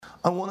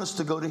I want us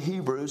to go to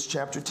Hebrews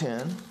chapter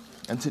 10.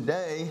 And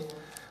today,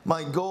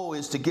 my goal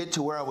is to get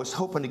to where I was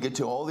hoping to get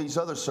to all these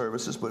other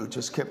services, but it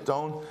just kept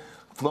on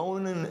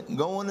flowing and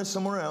going to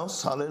somewhere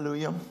else.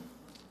 Hallelujah.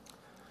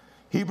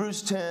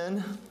 Hebrews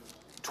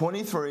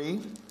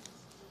 10:23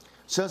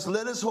 says,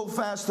 "Let us hold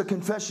fast the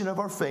confession of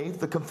our faith,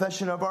 the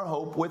confession of our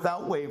hope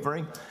without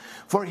wavering.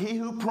 For he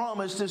who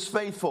promised is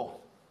faithful."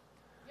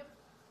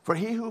 For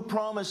he who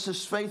promised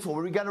is faithful.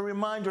 We got to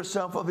remind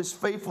ourselves of his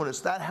faithfulness.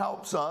 That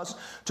helps us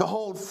to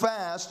hold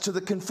fast to the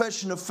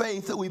confession of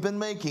faith that we've been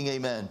making.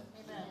 Amen.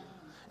 Amen.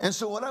 And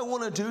so what I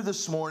want to do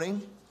this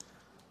morning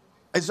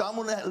is I'm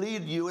going to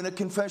lead you in a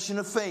confession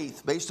of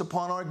faith based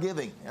upon our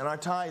giving and our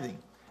tithing.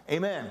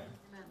 Amen. Amen.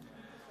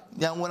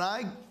 Now, when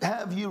I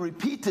have you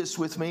repeat this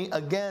with me,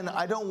 again,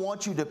 I don't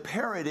want you to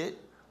parrot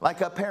it like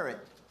a parrot.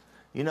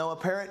 You know, a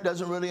parrot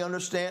doesn't really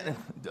understand.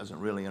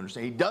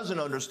 He doesn't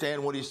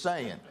understand what he's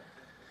saying.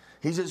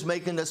 He's just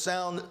making the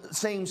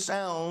same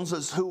sounds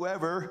as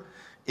whoever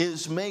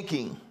is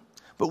making.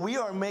 But we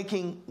are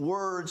making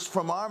words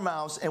from our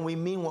mouths, and we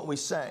mean what we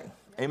say.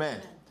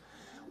 Amen.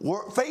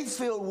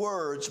 Faith-filled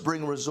words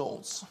bring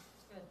results.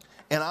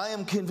 And I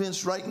am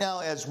convinced right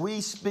now, as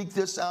we speak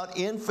this out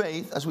in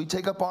faith, as we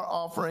take up our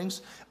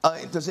offerings.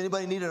 Does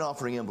anybody need an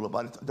offering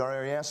envelope? Did I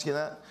already ask you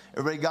that?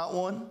 Everybody got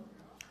one?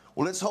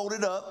 Well, let's hold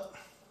it up.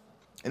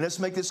 And let's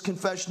make this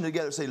confession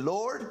together. Say,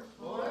 Lord,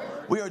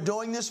 we are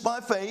doing this by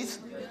faith.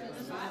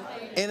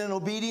 And in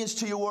obedience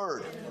to your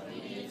word.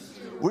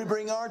 We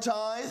bring our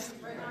tithe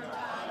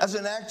as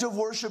an act of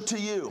worship to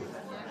you.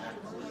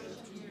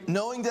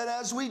 Knowing that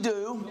as we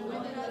do,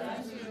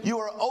 you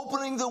are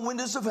opening the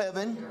windows of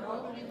heaven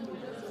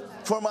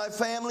for my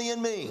family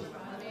and me,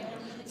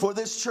 for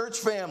this church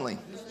family,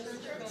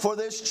 for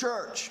this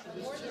church.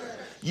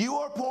 You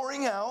are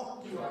pouring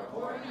out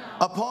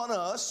upon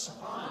us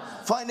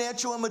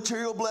financial and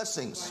material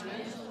blessings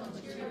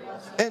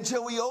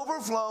until we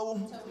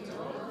overflow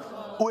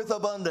with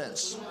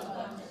abundance.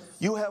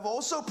 You have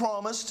also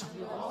promised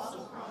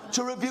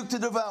to rebuke the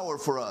devourer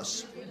for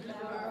us.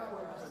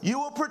 You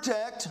will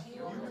protect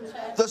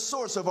the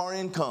source of our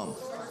income.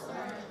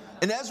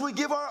 And as we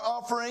give our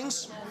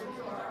offerings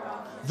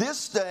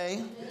this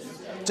day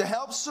to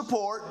help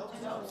support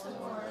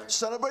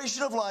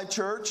Celebration of Life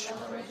Church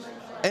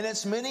and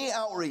its many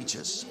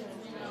outreaches,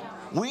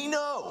 we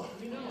know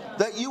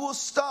that you will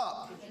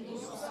stop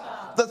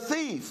the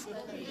thief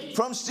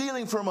from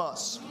stealing from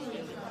us.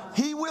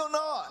 He will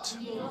not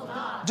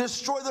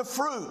destroy the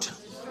fruit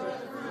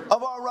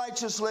of our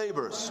righteous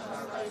labors.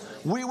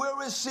 We will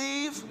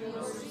receive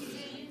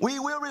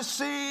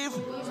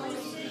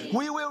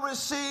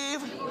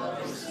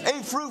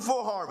a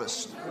fruitful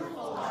harvest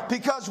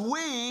because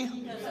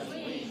we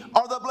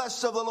are the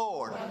blessed of the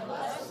Lord.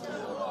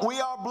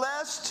 We are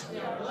blessed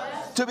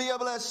to be a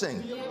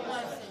blessing.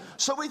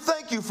 So we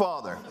thank you,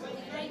 Father,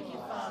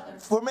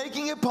 for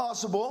making it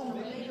possible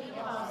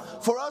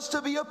for us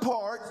to be a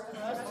part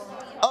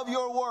of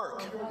your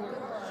work.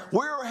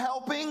 We're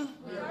helping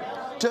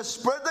to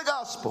spread the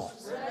gospel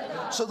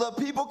so that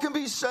people can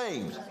be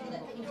saved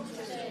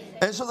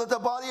and so that the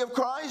body of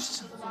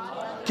Christ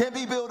can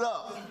be built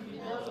up.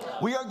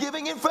 We are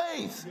giving in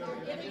faith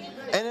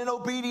and in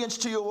obedience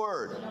to your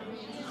word,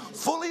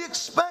 fully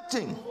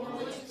expecting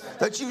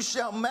that you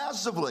shall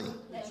massively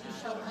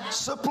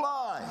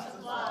supply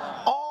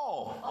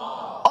all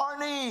our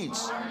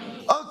needs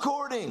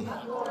according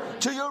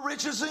to your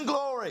riches and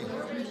glory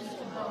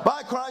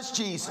by Christ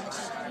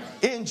Jesus.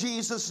 In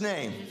Jesus'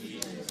 name.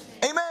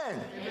 Amen.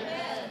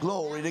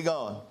 Glory to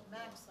God.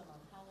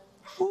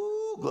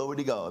 Ooh, glory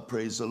to God.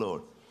 Praise the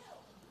Lord.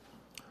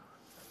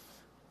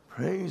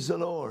 Praise the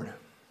Lord.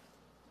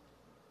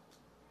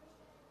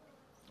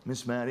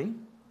 Miss Maddie,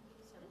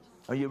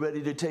 are you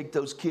ready to take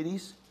those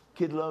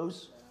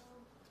kidlos,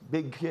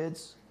 big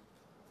kids,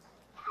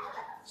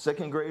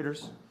 second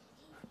graders?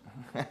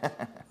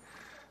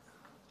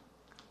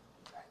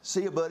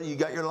 See you, buddy. You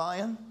got your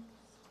lion?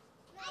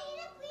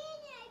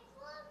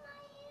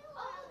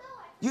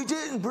 You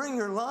didn't bring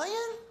your lion?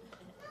 No,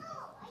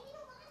 I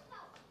didn't want to.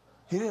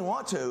 He didn't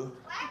want to?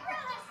 I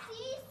brought a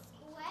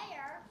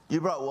C-square. You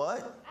brought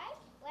what? I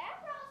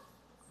brought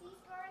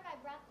C-square and I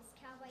brought this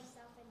cowboy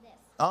stuff and this.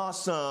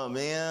 Awesome,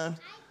 man.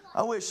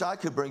 I wish I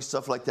could bring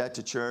stuff like that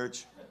to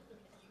church.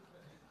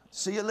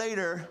 See you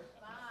later.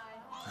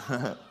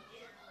 Bye.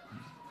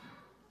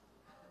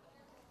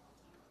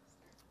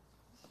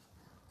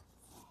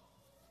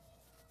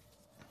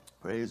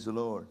 Praise the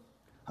Lord.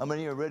 How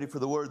many are ready for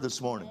the word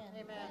this morning?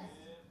 Amen.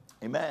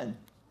 Amen.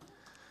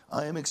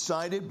 I am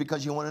excited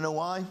because you want to know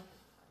why?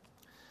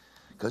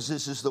 Because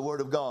this is the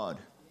word of God.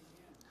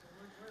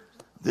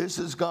 This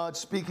is God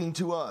speaking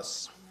to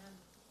us.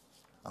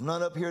 I'm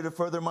not up here to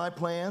further my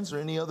plans or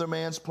any other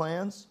man's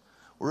plans.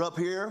 We're up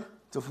here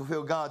to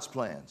fulfill God's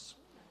plans.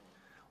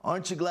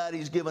 Aren't you glad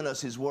he's given us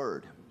his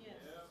word? Yes.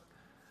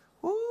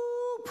 Woo,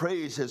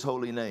 praise his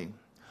holy name.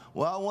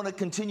 Well, I want to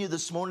continue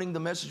this morning the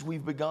message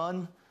we've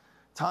begun,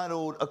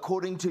 titled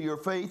According to Your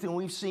Faith. And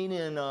we've seen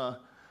in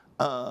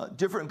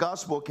different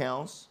gospel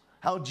accounts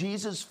how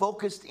Jesus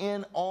focused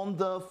in on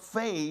the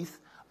faith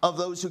of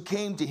those who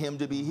came to him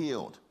to be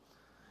healed.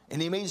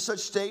 And he made such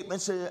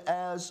statements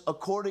as,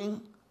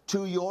 according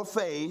to your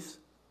faith,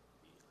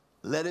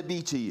 let it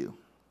be to you.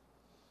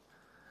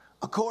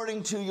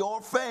 According to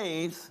your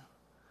faith,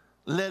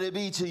 let it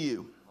be to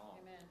you.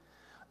 Amen.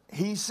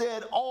 He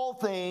said all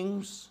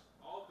things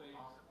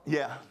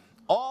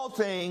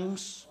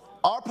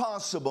are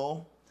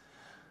possible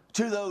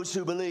to those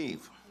who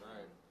believe.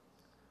 Right.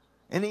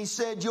 And he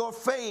said your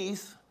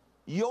faith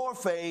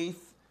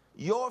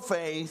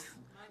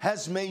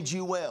has made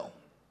you well.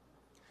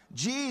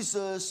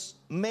 Jesus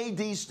made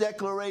these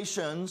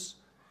declarations,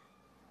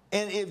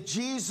 and if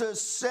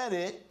Jesus said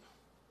it,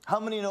 how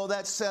many know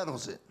that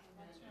settles it?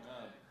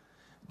 Amen.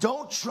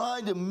 Don't try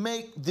to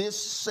make this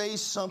say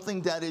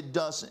something that it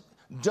doesn't.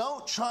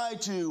 Don't try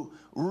to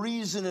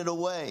reason it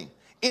away.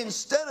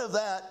 Instead of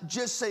that,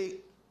 just say,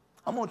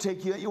 I'm going to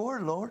take you at your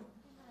word, Lord.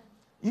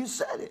 You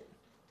said it.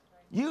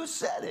 You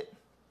said it.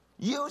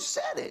 You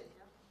said it.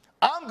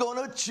 I'm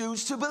going to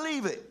choose to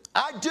believe it.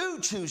 I do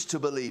choose to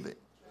believe it.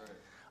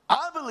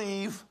 I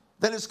believe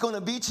that it's going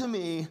to be to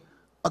me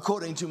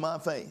according to my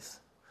faith.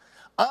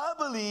 I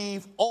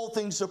believe all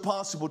things are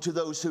possible to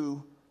those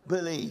who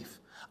believe.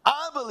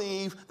 I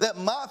believe that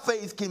my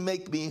faith can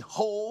make me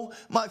whole.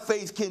 My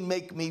faith can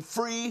make me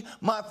free.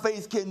 My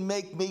faith can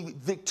make me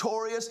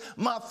victorious.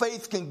 My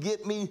faith can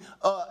get me,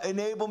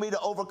 enable me to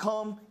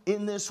overcome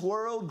in this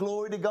world.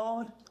 Glory to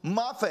God.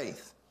 My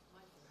faith.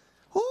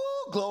 Woo,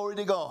 glory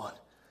to God.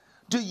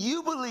 Do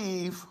you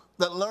believe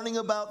that learning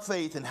about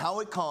faith and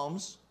how it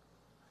comes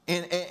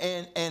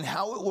and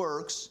how it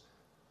works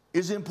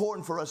is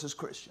important for us as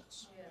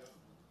Christians?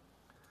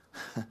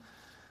 Yes.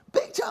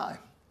 Big time.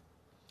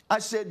 I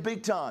said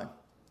big time.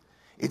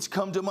 It's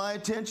come to my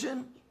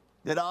attention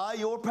that I,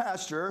 your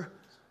pastor,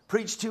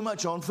 preach too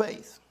much on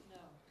faith.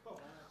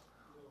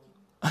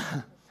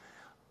 No.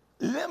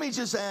 Let me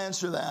just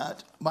answer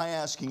that by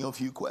asking you a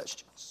few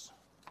questions.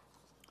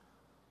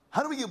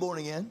 How do we get born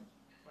again?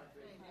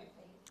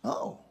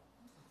 Oh.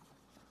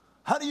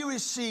 How do you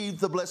receive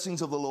the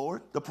blessings of the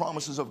Lord, the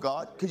promises of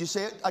God? Could you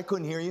say it? I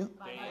couldn't hear you.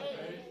 By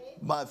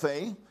faith. By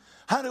faith.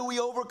 How do we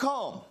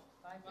overcome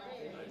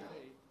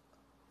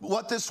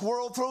what this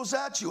world throws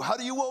at you? How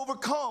do you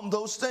overcome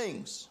those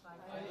things?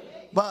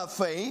 By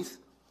faith.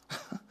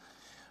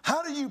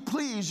 How do you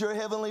please your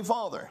Heavenly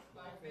Father?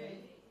 By faith.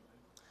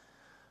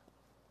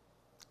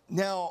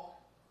 Now,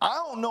 I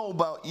don't know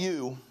about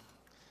you,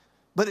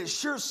 but it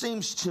sure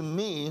seems to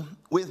me,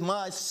 with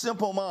my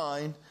simple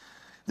mind,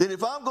 that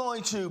if I'm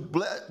going to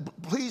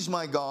please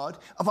my God,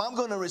 if I'm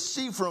going to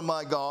receive from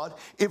my God,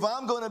 if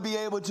I'm going to be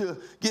able to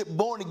get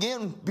born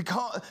again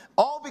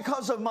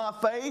because of my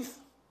faith,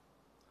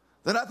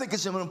 then I think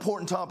it's an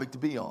important topic to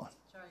be on.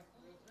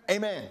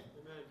 Amen.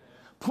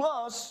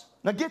 Plus,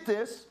 now get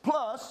this,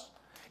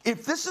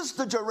 if this is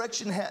the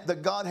direction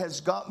that God has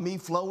got me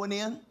flowing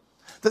in,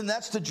 then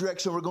that's the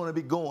direction we're going to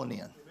be going in.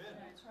 Amen.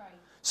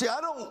 See,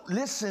 I don't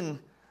listen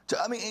to,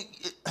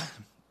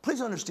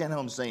 please understand how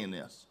I'm saying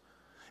this.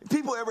 If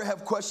people ever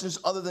have questions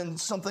other than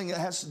something that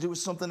has to do with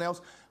something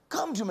else,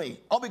 come to me.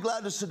 I'll be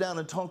glad to sit down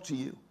and talk to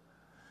you.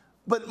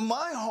 But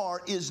my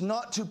heart is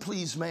not to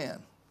please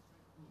man.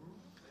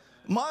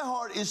 My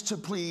heart is to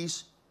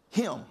please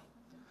him.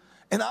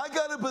 And I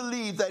got to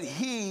believe that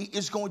he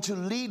is going to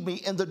lead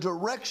me in the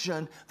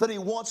direction that he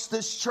wants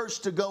this church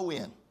to go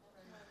in.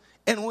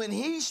 And when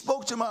he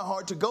spoke to my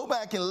heart to go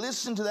back and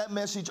listen to that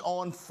message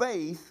on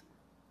faith,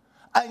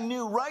 I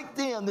knew right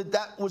then that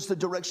that was the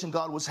direction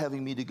God was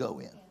having me to go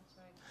in.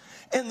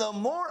 And the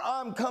more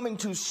I'm coming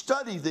to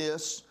study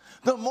this,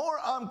 the more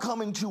I'm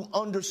coming to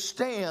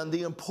understand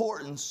the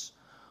importance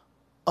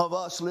of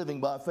us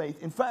living by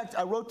faith. In fact,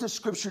 I wrote this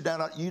scripture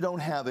down. You don't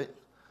have it.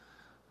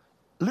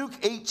 Luke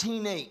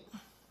 18:8.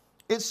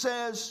 It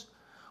says,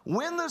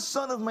 when the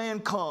Son of Man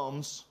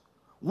comes,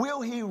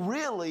 will he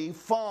really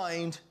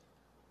find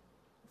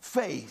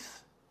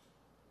faith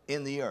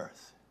in the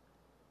earth?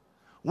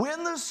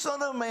 When the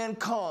Son of Man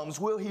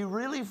comes, will he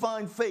really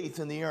find faith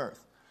in the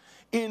earth?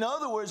 In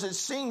other words, it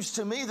seems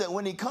to me that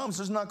when he comes,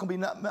 there's not going to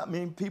be that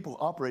many people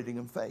operating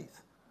in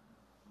faith,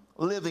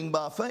 living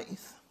by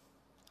faith.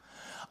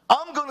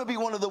 I'm going to be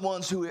one of the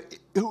ones who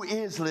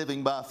is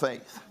living by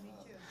faith.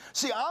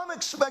 See, I'm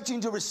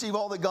expecting to receive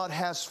all that God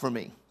has for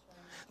me.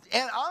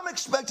 And I'm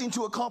expecting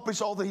to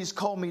accomplish all that he's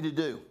called me to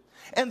do.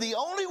 And the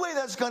only way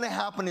that's going to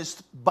happen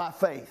is by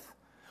faith,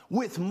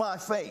 with my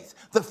faith,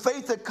 the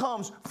faith that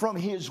comes from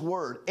his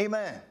word.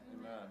 Amen.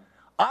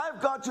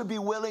 I've got to be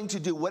willing to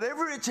do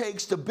whatever it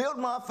takes to build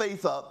my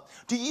faith up.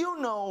 Do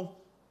you know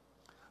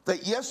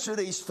that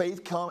yesterday's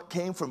faith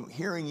came from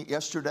hearing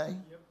yesterday?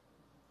 Yep.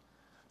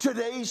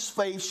 Today's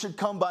faith should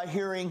come by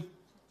hearing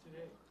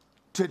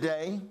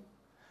today.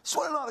 That's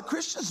why a lot of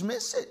Christians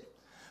miss it.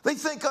 They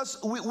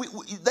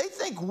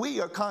think we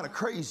are kind of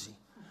crazy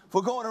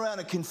for going around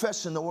and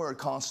confessing the word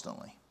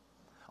constantly.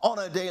 On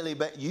a daily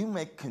basis. You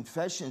make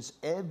confessions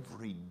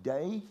every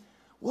day?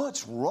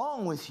 What's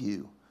wrong with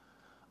you?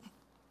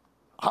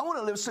 I want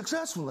to live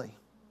successfully.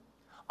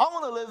 I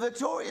want to live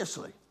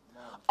victoriously.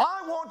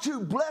 I want to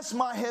bless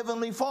my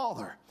Heavenly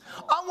Father.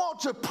 I want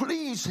to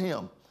please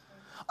Him.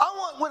 I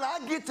want, when I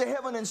get to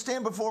heaven and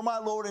stand before my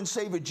Lord and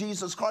Savior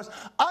Jesus Christ,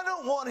 I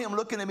don't want Him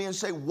looking at me and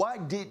say, why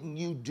didn't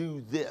you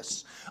do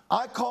this?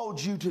 I called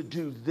you to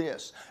do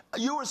this.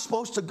 You were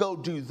supposed to go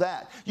do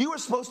that. You were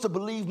supposed to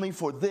believe me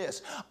for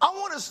this. I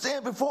want to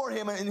stand before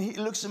Him, and He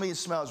looks at me and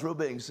smiles real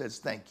big and says,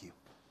 thank you.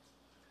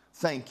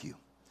 Thank you.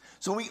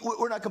 So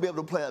we're not going to be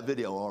able to play that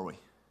video, are we?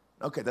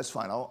 Okay, that's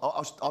fine.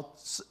 I'll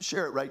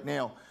share it right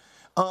now.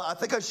 I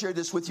think I shared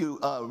this with you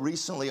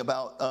recently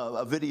about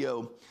a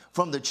video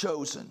from The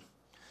Chosen.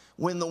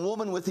 When the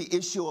woman with the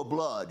issue of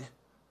blood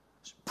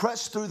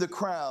pressed through the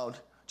crowd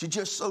to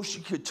just so she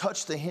could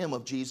touch the hem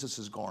of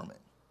Jesus' garment.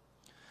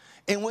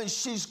 And when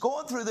she's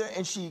going through there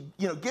and she,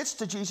 gets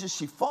to Jesus,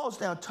 she falls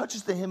down,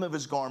 touches the hem of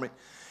His garment.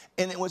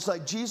 And it was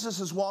like Jesus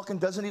is walking,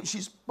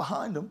 she's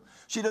behind Him.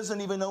 She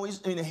doesn't even know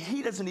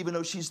he doesn't even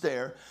know she's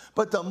there.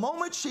 But the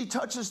moment she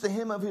touches the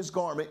hem of His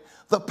garment,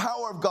 the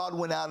power of God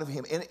went out of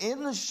Him. And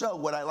in the show,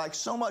 what I like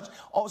so much,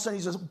 all of a sudden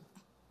he says,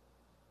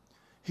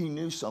 he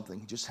knew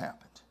something just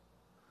happened.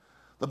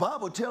 The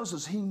Bible tells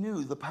us he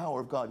knew the power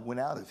of God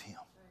went out of him.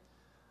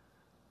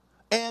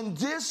 And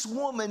this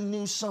woman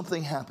knew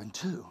something happened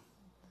too.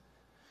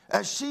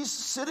 As she's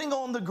sitting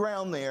on the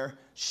ground there,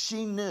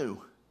 she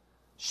knew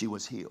she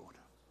was healed.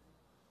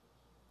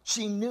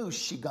 She knew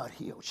she got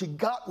healed. She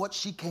got what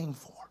she came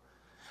for.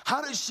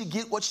 How did she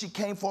get what she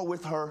came for?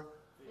 With her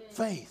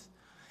faith.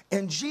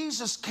 And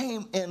Jesus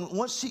came, and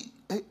once he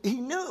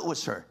knew it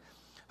was her.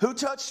 Who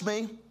touched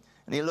me?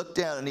 And he looked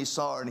down and he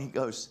saw her and he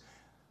goes,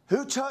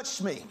 who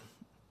touched me?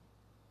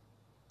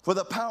 For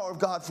the power of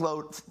God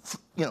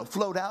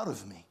flowed out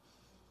of me.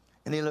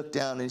 And he looked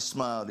down and he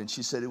smiled and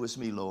she said, it was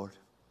me, Lord.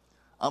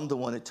 I'm the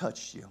one that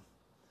touched you.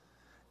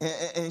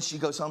 And she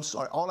goes, I'm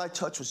sorry. All I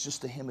touched was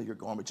just the hem of your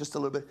garment, just a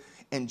little bit.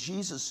 And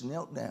Jesus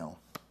knelt down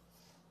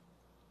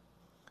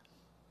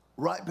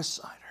right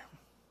beside her,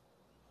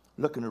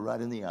 looking her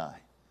right in the eye.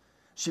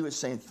 She was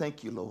saying,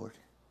 thank you, Lord.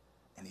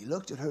 And he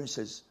looked at her and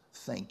says,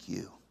 thank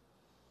you.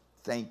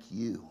 Thank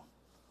you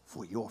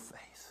for your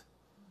faith.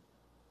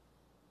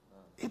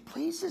 It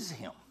pleases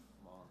Him.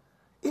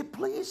 It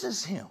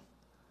pleases Him.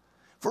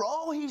 For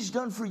all He's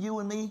done for you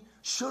and me,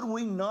 should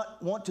we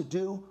not want to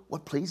do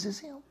what pleases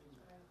Him?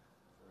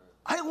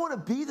 I want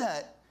to be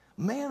that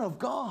man of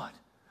God.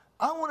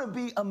 I want to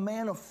be a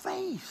man of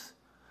faith.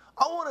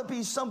 I want to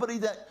be somebody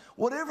that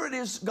whatever it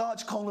is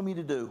God's calling me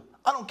to do,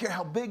 I don't care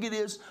how big it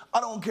is.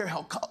 I don't care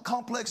how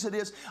complex it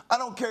is. I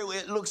don't care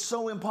if it looks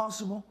so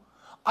impossible.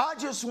 I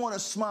just want to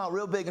smile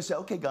real big and say,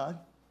 okay, God,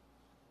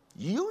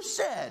 you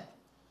said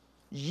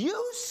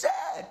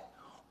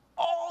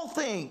all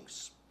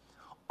things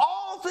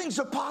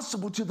are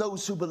possible to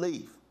those who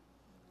believe.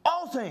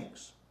 All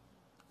things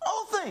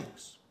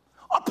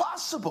are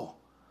possible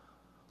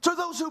to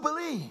those who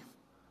believe.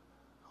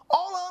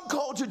 All I'm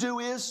called to do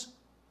is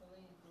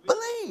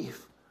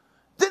believe.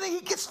 Then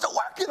He gets to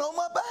working on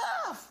my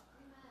behalf.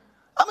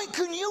 I mean,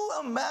 can you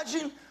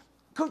imagine?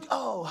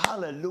 Oh,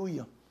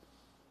 hallelujah.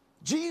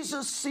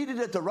 Jesus seated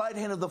at the right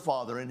hand of the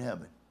Father in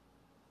heaven.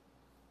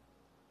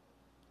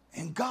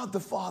 And God the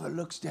Father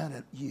looks down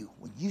at you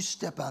when you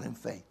step out in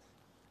faith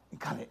and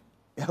kind of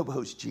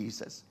elbows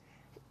Jesus.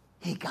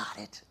 He got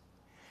it.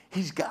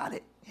 He's got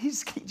it. He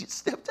just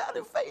stepped out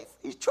in faith.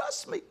 He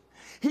trusts me.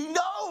 He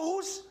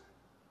knows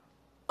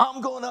I'm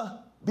going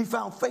to be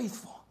found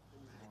faithful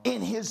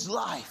in His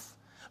life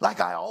like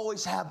I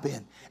always have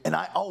been and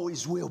I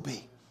always will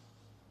be.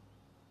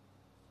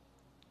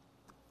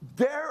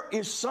 There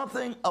is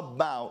something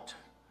about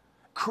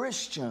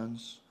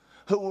Christians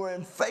who were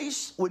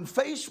when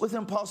faced with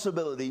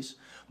impossibilities,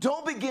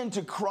 don't begin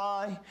to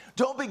cry,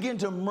 don't begin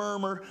to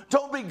murmur,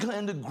 don't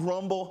begin to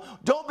grumble,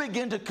 don't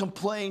begin to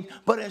complain,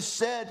 but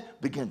instead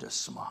begin to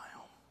smile.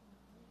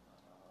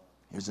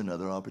 Here's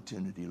another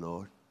opportunity,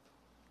 Lord.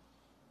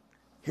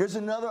 Here's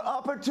another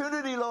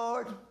opportunity,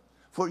 Lord,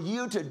 for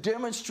you to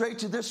demonstrate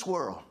to this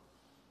world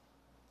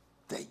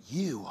that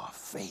you are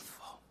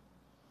faithful,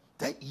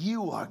 that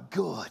you are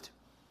good.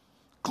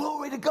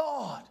 Glory to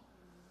God.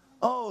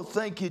 Oh,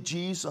 thank you,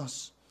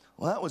 Jesus.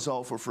 Well, that was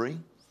all for free.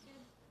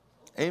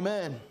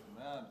 Amen.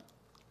 Amen.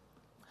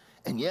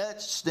 And yet,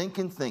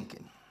 stinking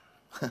thinking.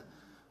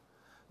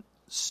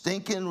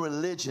 Stinking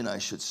religion, I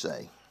should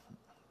say.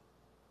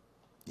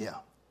 Yeah.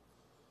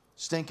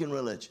 Stinking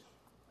religion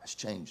has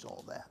changed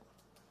all that.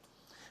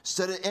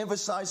 Instead of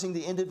emphasizing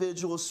the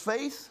individual's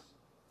faith,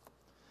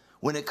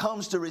 when it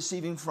comes to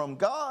receiving from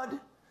God,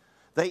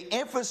 they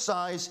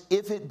emphasize,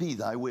 if it be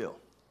thy will.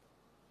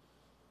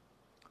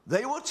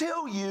 They will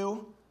tell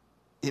you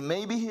it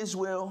may be His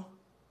will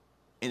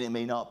and it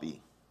may not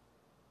be.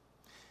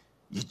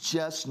 You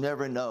just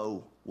never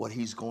know what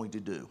He's going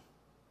to do.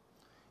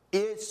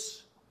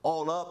 It's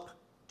all up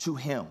to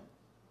Him.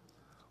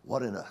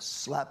 What a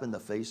slap in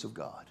the face of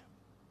God.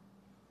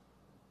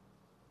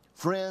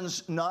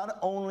 Friends, not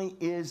only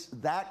is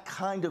that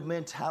kind of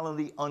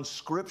mentality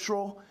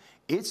unscriptural,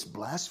 it's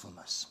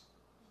blasphemous.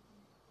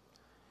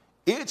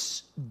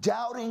 It's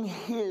doubting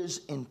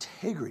His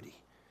integrity.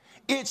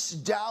 It's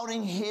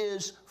doubting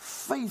his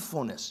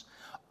faithfulness.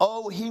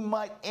 Oh, he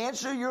might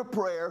answer your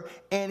prayer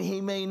and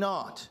he may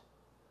not.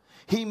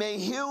 He may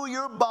heal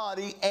your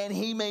body and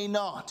he may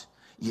not.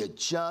 You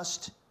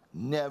just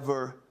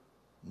never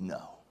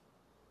know.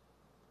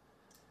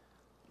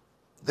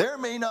 There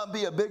may not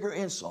be a bigger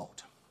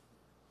insult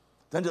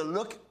than to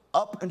look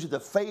up into the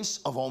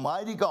face of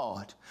Almighty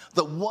God,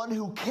 the one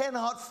who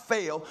cannot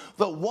fail,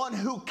 the one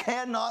who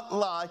cannot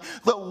lie,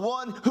 the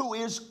one who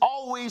is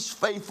always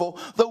faithful,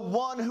 the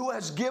one who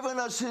has given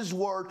us his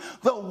word,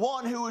 the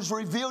one who has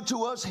revealed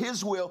to us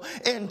his will,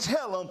 and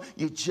tell him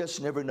you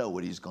just never know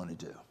what he's going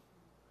to do.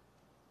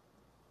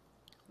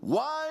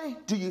 Why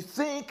do you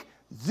think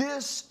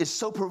this is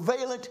so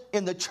prevalent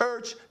in the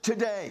church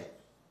today?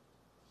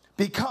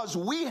 Because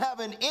we have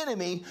an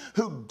enemy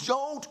who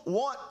don't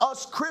want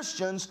us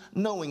Christians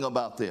knowing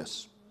about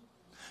this.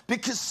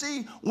 Because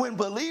see, when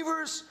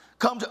believers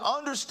come to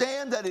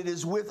understand that it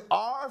is with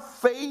our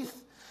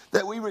faith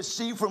that we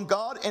receive from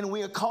God and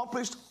we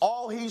accomplished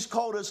all he's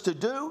called us to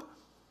do,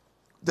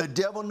 the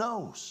devil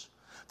knows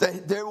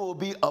that there will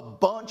be a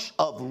bunch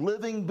of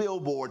living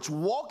billboards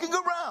walking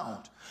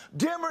around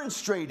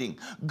demonstrating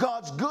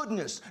God's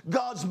goodness,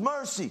 God's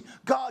mercy,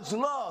 God's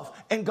love,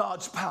 and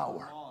God's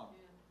power.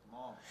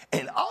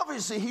 And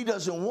obviously he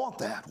doesn't want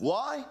that.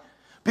 Why?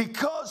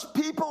 Because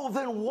people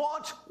then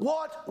want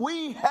what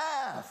we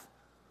have.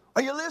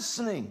 Are you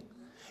listening?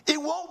 It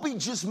won't be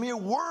just mere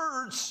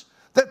words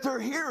that they're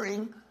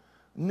hearing.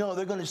 No,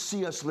 they're going to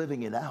see us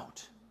living it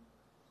out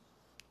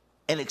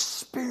and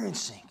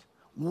experiencing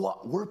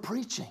what we're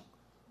preaching.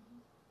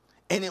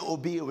 And it will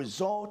be a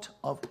result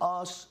of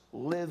us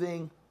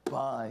living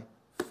by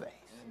faith.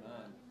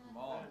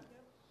 Amen.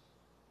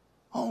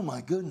 Oh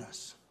my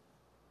goodness.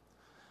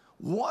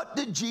 What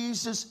did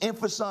Jesus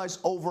emphasize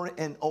over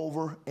and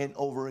over and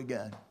over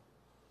again?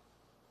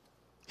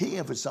 He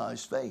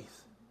emphasized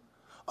faith.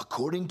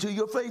 According to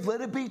your faith,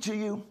 let it be to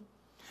you.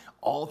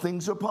 All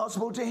things are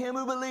possible to him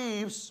who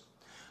believes.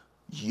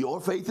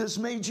 Your faith has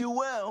made you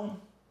well.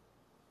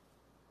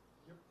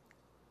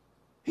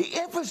 He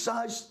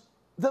emphasized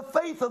the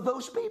faith of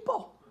those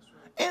people.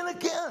 And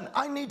again,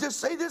 I need to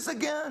say this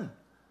again.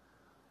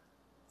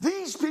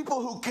 These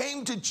people who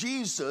came to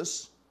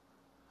Jesus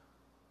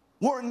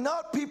were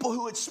not people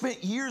who had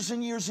spent years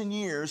and years and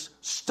years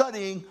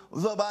studying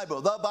the Bible.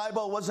 The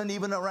Bible wasn't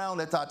even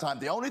around at that time.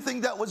 The only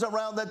thing that was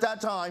around at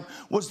that time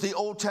was the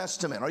Old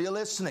Testament. Are you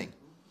listening?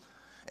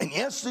 And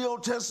yes, the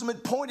Old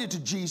Testament pointed to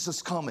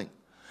Jesus coming.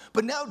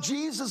 But now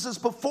Jesus is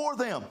before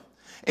them.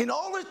 And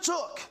all it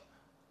took,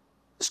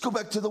 let's go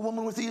back to the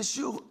woman with the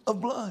issue of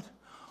blood.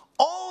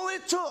 All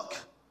it took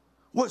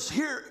was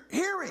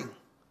hearing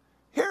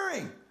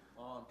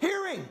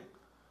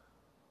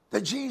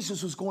that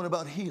Jesus was going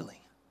about healing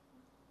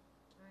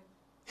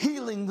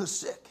the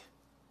sick.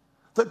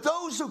 That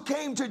those who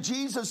came to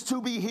Jesus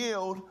to be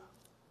healed,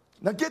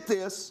 now get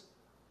this,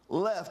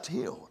 left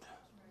healed.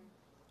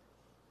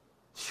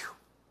 Whew.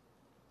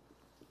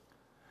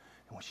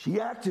 And when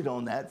she acted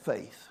on that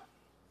faith,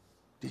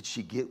 did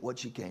she get what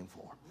she came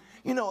for?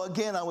 You know,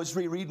 again, I was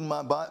rereading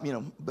my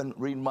Bible, been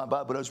reading my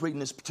Bible, but I was reading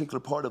this particular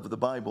part of the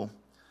Bible.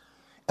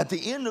 At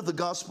the end of the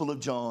Gospel of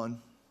John,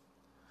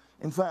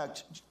 in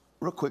fact,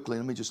 real quickly,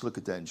 let me just look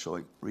at that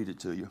and read it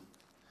to you.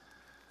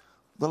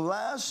 The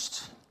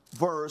last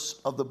verse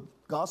of the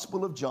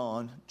Gospel of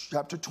John,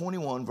 chapter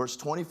 21, verse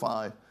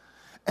 25,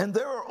 and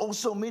there are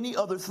also many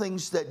other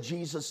things that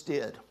Jesus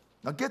did.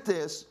 Now get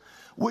this,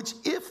 which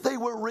if they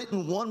were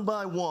written one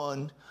by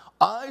one,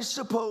 I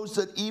suppose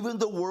that even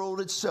the world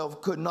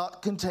itself could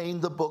not contain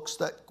the books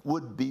that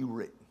would be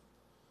written.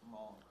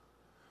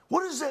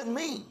 What does that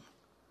mean?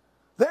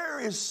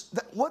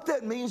 What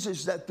that means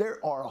is that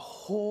there are a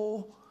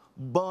whole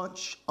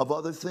bunch of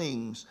other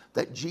things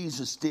that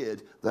Jesus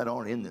did that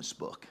aren't in this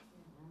book.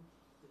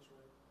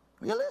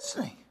 Are you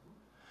listening?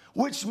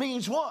 Which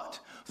means what?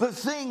 The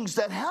things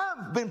that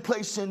have been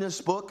placed in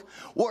this book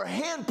were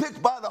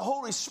handpicked by the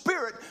Holy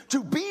Spirit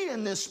to be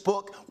in this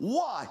book.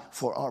 Why?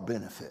 For our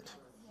benefit.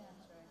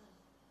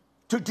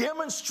 To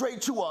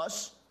demonstrate to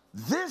us,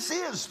 this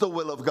is the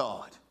will of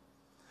God.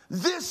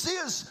 This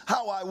is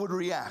how I would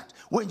react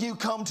when you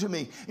come to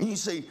me and you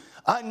say,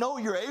 I know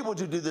you're able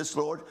to do this,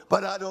 Lord,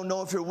 but I don't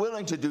know if you're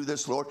willing to do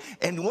this, Lord.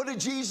 And what did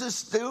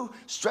Jesus do?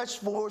 Stretched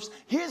forth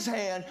his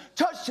hand,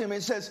 touched him,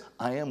 and says,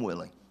 I am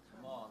willing.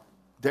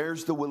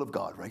 There's the will of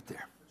God right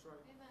there. Right.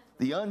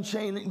 The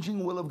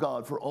unchanging will of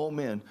God for all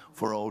men,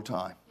 for all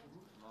time.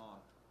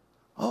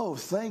 Oh,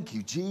 thank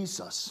you,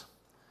 Jesus.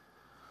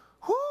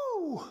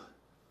 Whoo!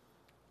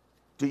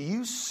 Do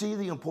you see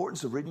the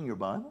importance of reading your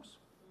Bibles?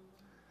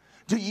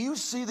 Do you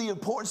see the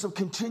importance of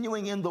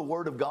continuing in the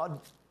Word of God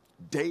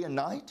day and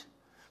night?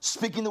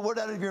 Speaking the Word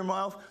out of your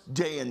mouth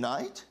day and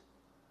night?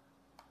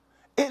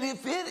 And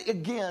if it,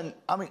 again,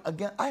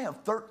 I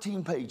have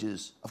 13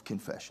 pages of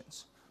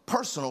confessions,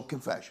 personal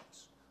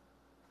confessions,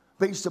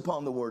 based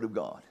upon the Word of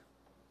God.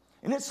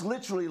 And it's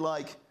literally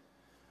like,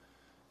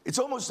 it's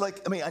almost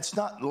like, it's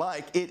not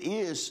like, it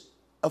is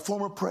a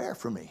form of prayer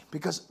for me.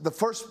 Because the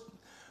first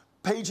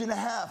page and a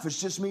half is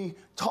just me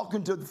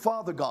talking to the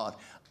Father God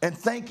and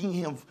thanking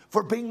Him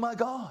for being my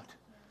God.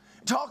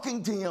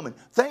 Talking to Him and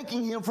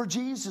thanking Him for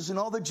Jesus and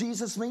all that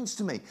Jesus means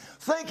to me.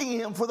 Thanking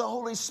Him for the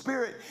Holy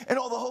Spirit and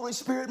all the Holy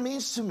Spirit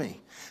means to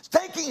me.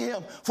 Thanking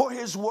Him for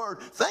His Word.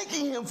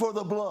 Thanking Him for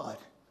the blood.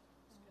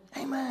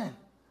 Amen.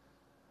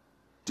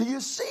 Do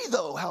you see,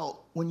 though, how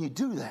when you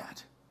do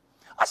that?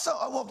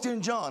 I walked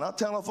in John. I'll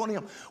telephone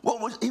him.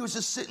 Well, he was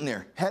just sitting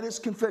there, had his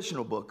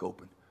confessional book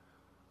open,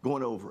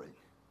 going over it.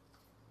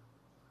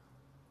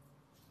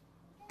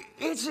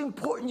 It's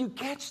important you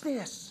catch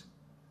this.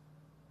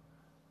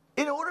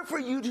 In order for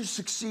you to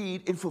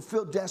succeed and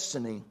fulfill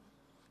destiny,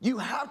 you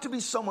have to be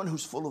someone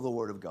who's full of the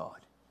Word of God.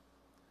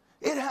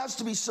 It has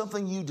to be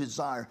something you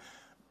desire.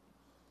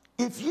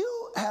 If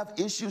you have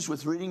issues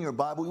with reading your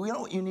Bible, you know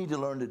what you need to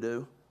learn to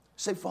do?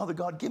 Say, Father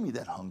God, give me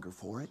that hunger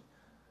for it.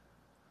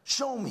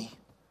 Show me.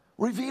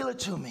 Reveal it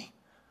to me.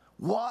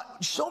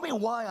 Show me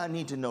why I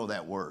need to know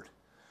that Word.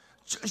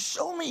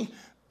 Show me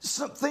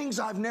some things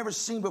I've never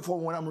seen before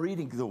when I'm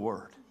reading the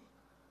Word.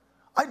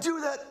 I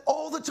do that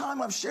all the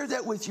time. I've shared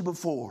that with you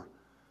before.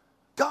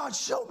 God,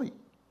 show me.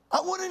 I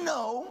want to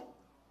know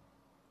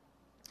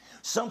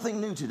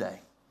something new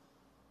today.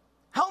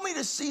 Help me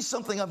to see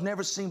something I've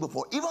never seen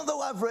before, even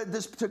though I've read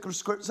this particular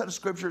set of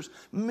scriptures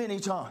many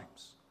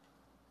times.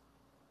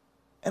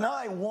 And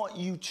I want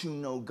you to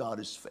know God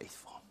is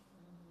faithful.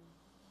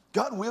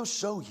 God will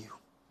show you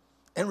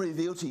and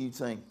reveal to you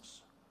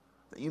things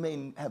that you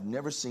may have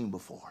never seen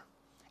before,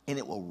 and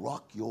it will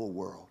rock your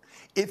world.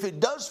 If it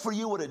does for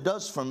you what it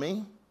does for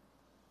me,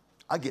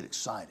 I get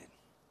excited.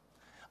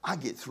 I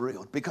get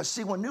thrilled. Because,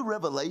 see, when new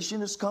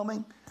revelation is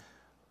coming,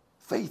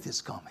 faith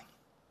is coming.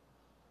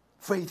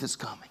 Faith is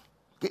coming.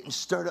 Getting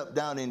stirred up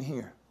down in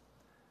here.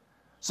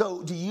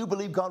 So, do you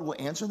believe God will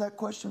answer that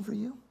question for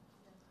you?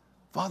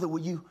 Father,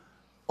 will you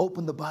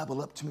open the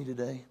Bible up to me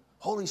today?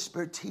 Holy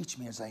Spirit, teach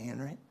me as I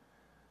enter it.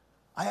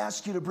 I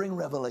ask you to bring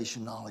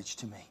revelation knowledge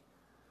to me.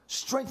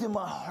 Strengthen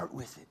my heart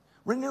with it.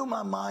 Renew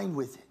my mind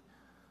with it.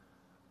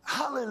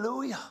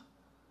 Hallelujah.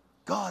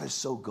 God is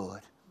so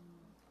good.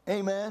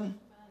 Amen.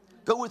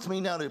 Go with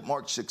me now to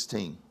Mark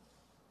 16.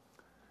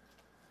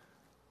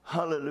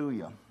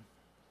 Hallelujah.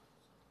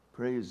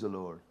 Praise the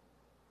Lord.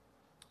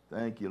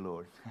 Thank you,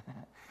 Lord.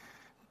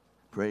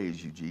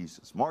 Praise you,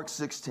 Jesus. Mark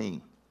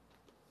 16.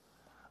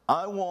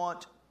 I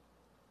want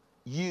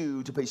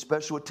you to pay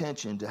special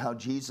attention to how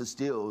Jesus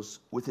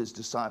deals with his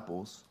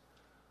disciples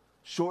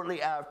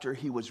shortly after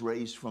he was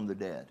raised from the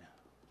dead.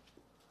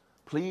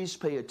 Please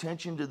pay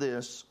attention to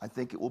this. I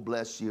think it will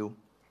bless you.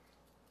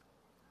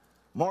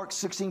 Mark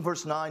 16,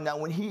 verse 9. Now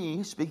when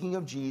he, speaking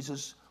of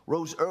Jesus,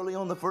 rose early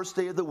on the first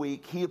day of the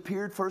week, he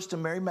appeared first to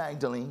Mary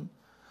Magdalene,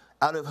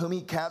 out of whom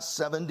he cast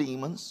 7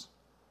 demons.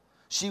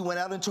 She went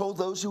out and told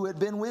those who had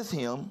been with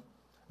him,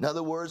 in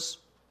other words,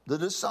 the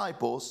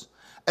disciples,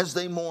 as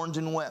they mourned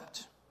and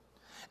wept.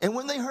 And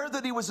when they heard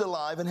that he was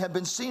alive and had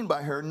been seen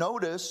by her,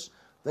 notice,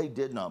 they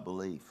did not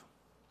believe.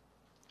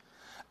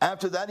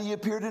 After that, he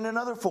appeared in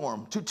another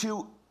form to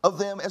 2 of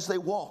them as they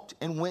walked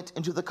and went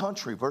into the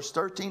country. Verse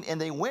 13, and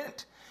they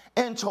went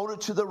and told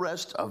it to the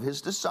rest of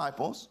his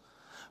disciples,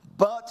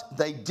 but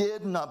they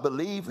did not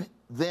believe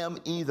them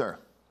either.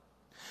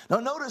 Now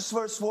notice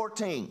verse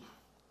 14.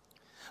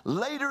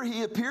 Later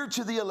he appeared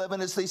to the 11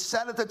 as they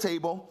sat at the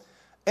table,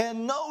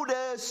 and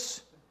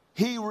notice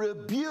he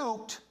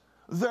rebuked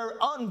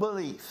their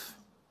unbelief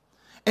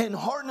and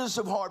hardness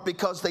of heart,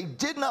 because they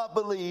did not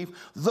believe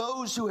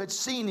those who had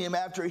seen him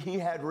after he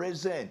had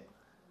risen.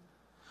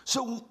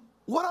 So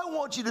what I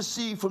want you to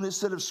see from this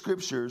set of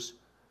scriptures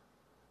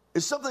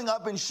is something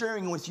I've been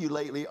sharing with you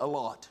lately a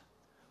lot.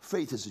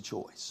 Faith is a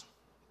choice.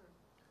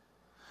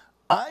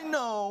 I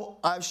know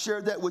I've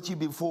shared that with you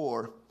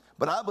before,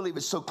 but I believe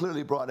it's so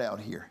clearly brought out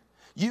here.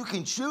 You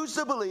can choose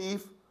to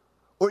believe,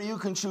 or you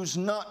can choose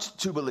not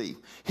to believe.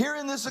 Here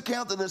in this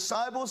account, the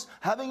disciples,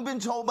 having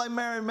been told by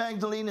Mary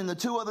Magdalene and the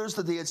 2 others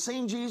that they had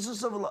seen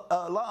Jesus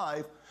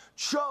alive,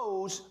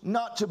 chose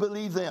not to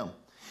believe them.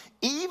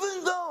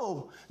 Even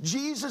though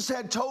Jesus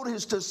had told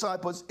his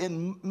disciples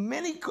in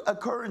many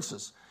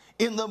occurrences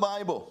in the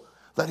Bible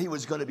that he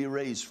was going to be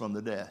raised from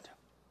the dead.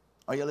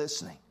 Are you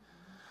listening?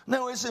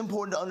 Now, it's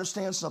important to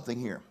understand something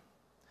here.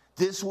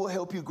 This will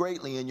help you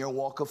greatly in your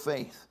walk of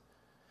faith.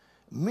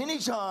 Many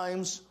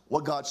times,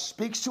 what God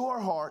speaks to our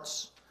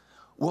hearts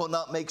will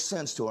not make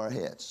sense to our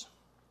heads.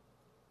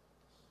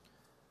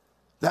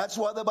 That's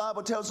why the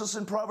Bible tells us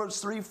in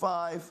Proverbs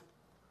 3:5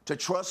 to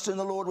trust in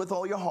the Lord with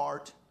all your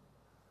heart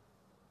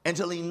and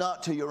to lean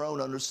not to your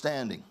own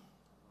understanding.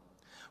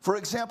 For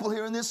example,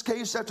 here in this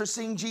case, after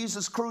seeing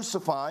Jesus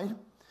crucified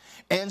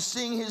and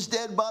seeing his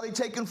dead body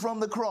taken from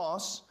the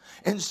cross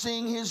and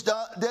seeing his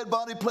dead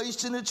body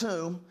placed in a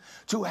tomb,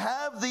 to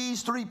have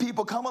these 3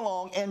 people come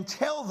along and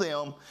tell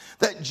them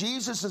that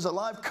Jesus is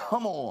alive,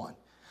 come on.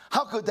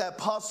 How could that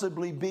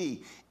possibly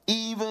be,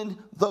 even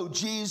though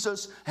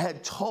Jesus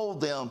had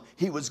told them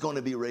he was going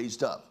to be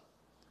raised up?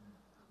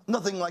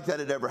 Nothing like that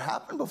had ever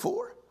happened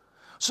before.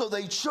 So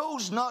they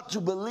chose not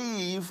to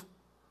believe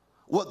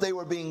what they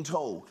were being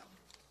told.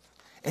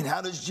 And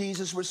how does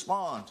Jesus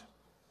respond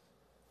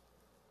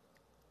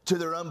to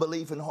their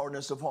unbelief and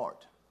hardness of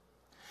heart?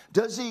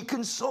 Does he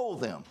console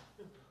them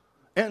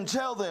and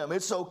tell them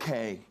it's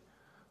okay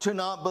to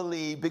not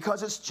believe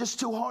because it's just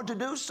too hard to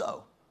do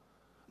so?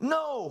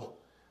 No.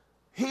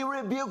 He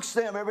rebukes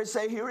them. Everybody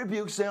say he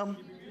rebukes them.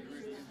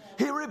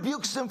 He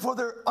rebukes them for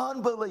their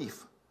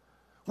unbelief,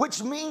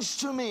 which means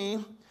to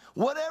me,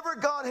 whatever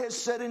God has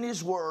said in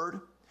his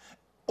word,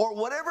 or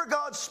whatever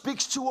God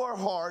speaks to our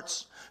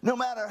hearts, no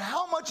matter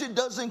how much it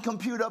doesn't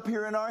compute up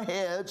here in our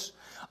heads,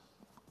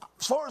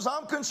 as far as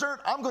I'm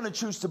concerned, I'm going to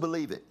choose to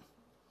believe it.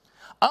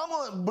 I'm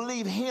going to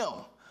believe him.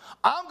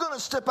 I'm going to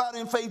step out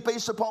in faith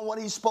based upon what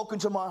he's spoken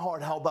to my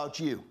heart. How about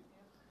you?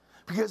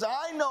 Because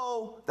I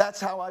know that's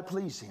how I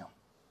please him.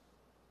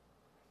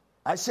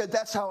 I said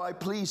that's how I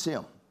please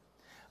him.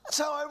 That's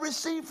how I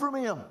receive from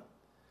him.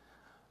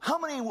 How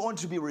many want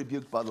to be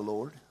rebuked by the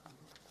Lord?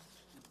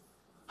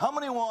 How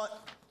many want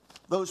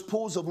those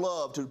pools of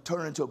love to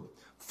turn into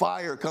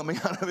fire coming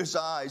out of his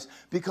eyes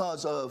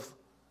because of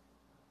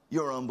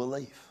your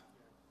unbelief?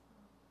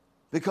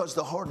 Because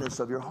the hardness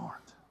of your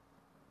heart.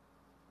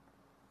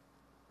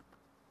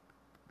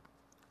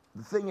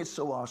 The thing is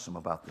so awesome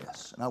about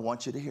this, and I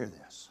want you to hear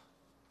this.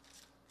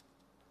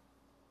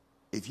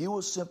 If you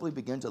will simply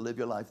begin to live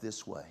your life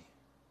this way,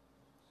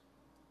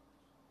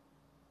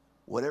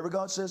 whatever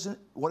God says,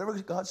 whatever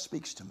God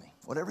speaks to me,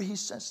 whatever he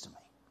says to me,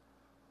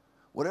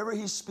 whatever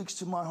he speaks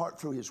to my heart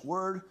through his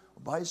word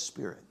or by his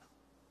spirit,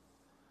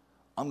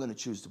 I'm going to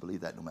choose to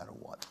believe that no matter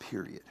what,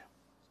 period.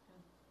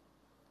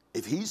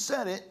 If he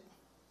said it,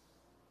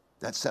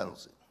 that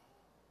settles it.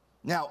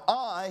 Now,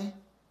 I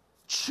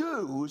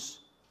choose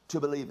to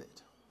believe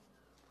it.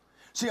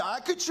 See, I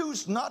could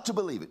choose not to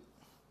believe it.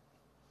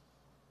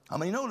 How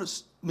many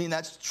notice? I mean,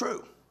 that's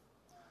true.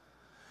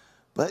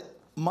 But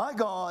my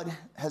God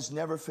has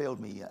never failed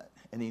me yet,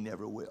 and he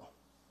never will.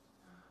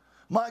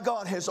 My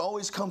God has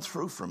always come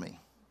through for me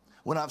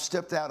when I've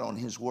stepped out on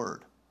his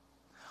word.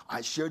 I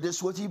shared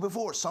this with you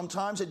before.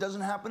 Sometimes it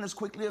doesn't happen as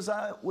quickly as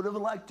I would have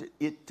liked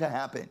it to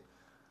happen.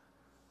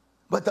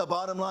 But the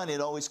bottom line, it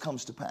always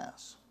comes to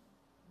pass.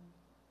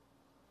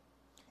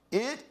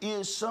 It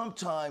is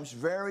sometimes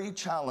very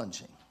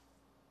challenging.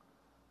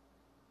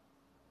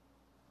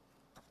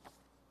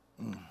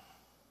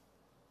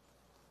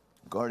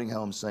 Regarding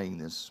how I'm saying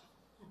this.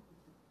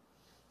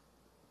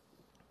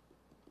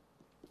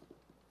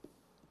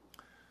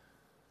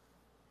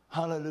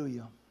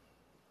 Hallelujah.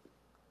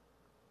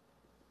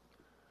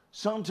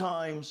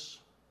 Sometimes,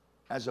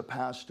 as a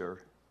pastor,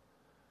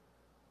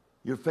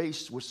 you're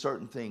faced with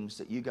certain things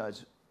that you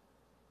guys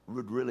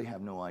would really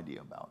have no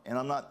idea about. And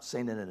I'm not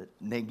saying it in a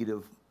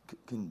negative,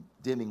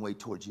 condemning way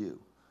towards you.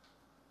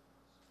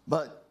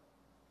 But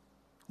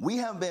we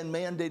have been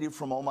mandated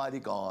from Almighty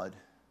God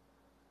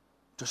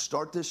to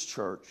start this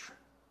church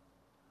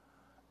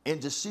and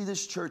to see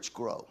this church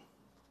grow.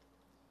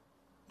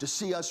 To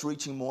see us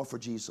reaching more for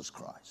Jesus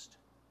Christ.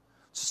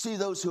 To see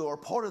those who are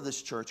part of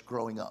this church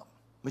growing up,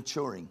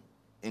 maturing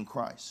in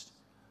Christ.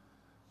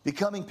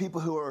 Becoming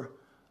people who are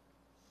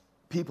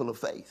people of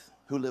faith,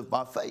 who live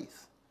by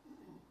faith.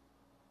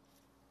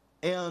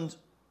 And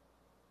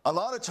a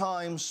lot of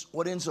times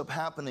what ends up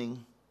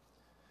happening,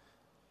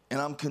 and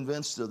I'm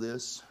convinced of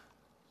this,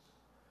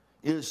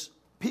 is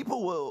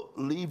people will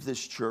leave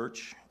this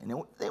church, and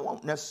they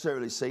won't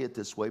necessarily say it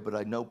this way, but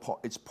I know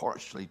it's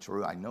partially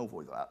true. I know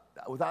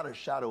without a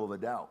shadow of a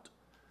doubt.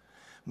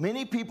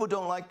 Many people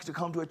don't like to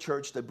come to a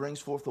church that brings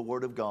forth the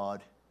word of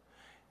God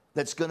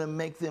that's going to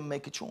make them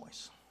make a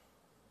choice.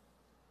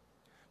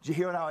 Did you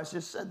hear how I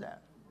just said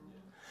that?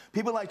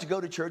 People like to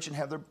go to church and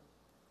have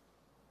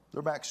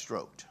their back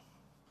stroked.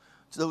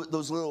 So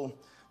those little,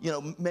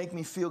 make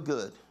me feel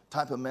good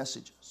type of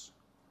messages.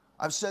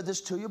 I've said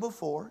this to you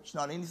before. It's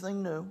not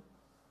anything new.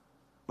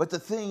 But the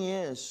thing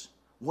is,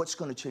 what's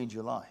going to change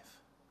your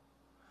life?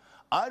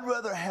 I'd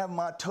rather have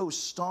my toes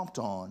stomped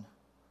on,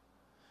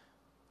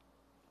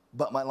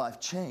 but my life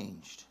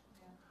changed,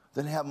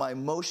 than have my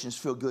emotions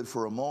feel good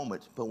for a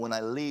moment, but when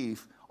I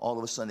leave, all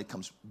of a sudden it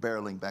comes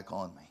barreling back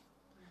on me.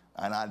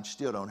 And I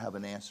still don't have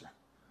an answer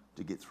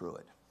to get through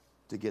it,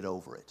 to get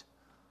over it,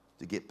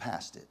 to get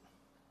past it.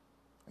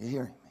 Are you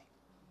hearing me?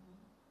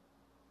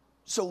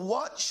 So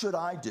what should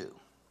I do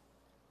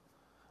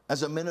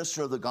as a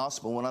minister of the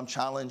gospel when I'm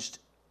challenged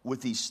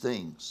with these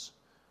things?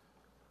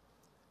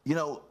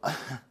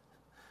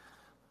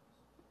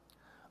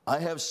 I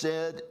have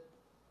said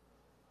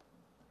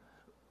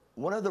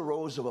one of the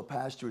roles of a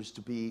pastor is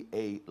to be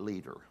a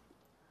leader,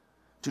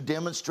 to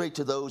demonstrate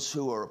to those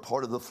who are a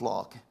part of the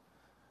flock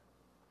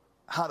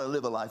how to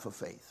live a life of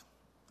faith,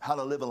 how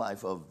to live a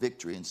life of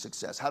victory and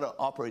success, how to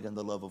operate in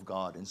the love of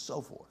God, and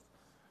so forth.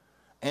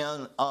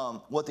 And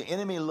what the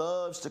enemy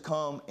loves to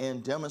come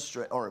and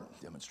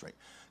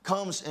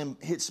comes and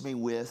hits me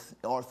with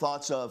are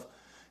thoughts of,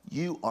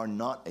 you are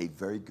not a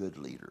very good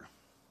leader.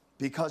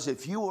 Because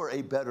if you were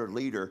a better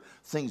leader,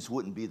 things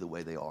wouldn't be the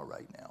way they are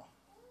right now.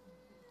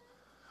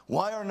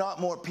 Why are not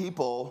more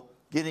people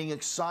getting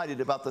excited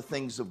about the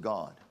things of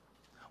God?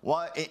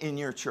 Why in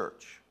your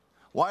church?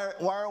 Why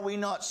are we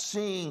not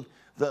seeing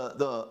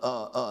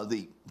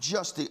the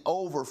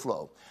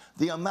overflow?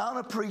 The amount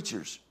of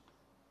preachers,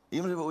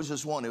 even if it was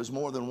just one, it was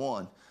more than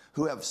one,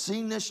 who have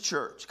seen this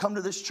church, come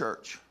to this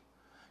church,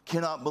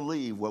 cannot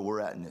believe where we're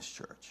at in this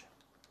church.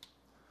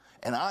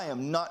 And I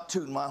am not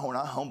tooting my horn.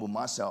 I humble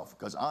myself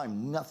because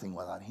I'm nothing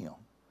without him.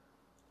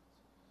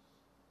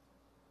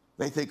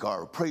 They think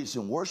our praise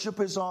and worship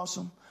is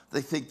awesome.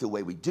 They think the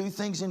way we do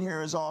things in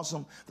here is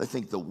awesome. They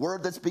think the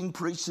word that's being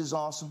preached is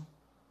awesome.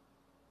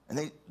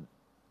 And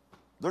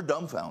they're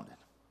dumbfounded.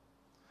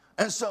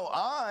 And so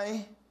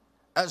I,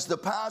 as the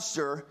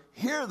pastor,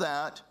 hear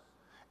that,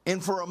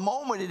 and for a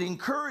moment it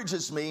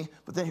encourages me,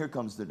 but then here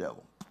comes the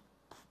devil.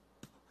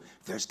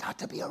 There's got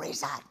to be a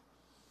reason.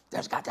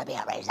 There's got to be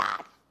a reason.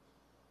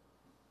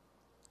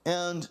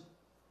 And,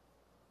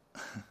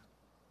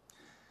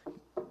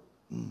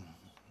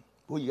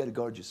 well, you got to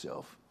guard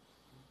yourself.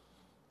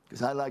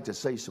 Because I like to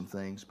say some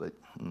things, but...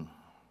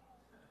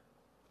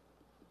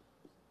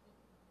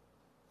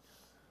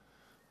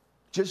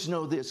 Just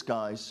know this,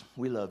 guys.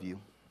 We love you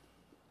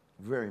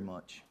very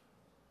much.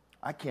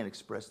 I can't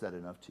express that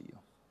enough to you.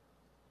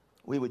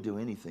 We would do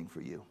anything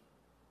for you.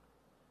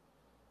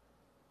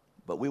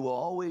 But we will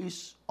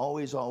always,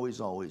 always,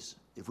 always, always,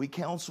 if we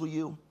counsel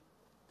you,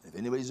 if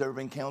anybody's ever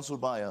been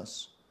counseled by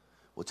us,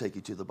 we'll take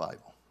you to the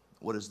Bible.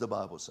 What does the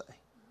Bible say?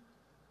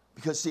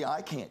 Because, see,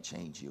 I can't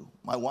change you.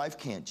 My wife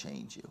can't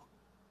change you.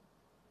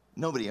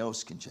 Nobody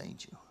else can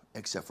change you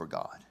except for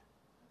God.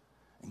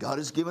 And God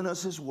has given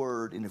us his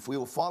word, and if we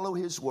will follow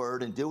his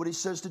word and do what he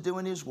says to do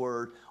in his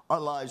word, our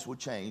lives will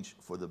change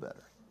for the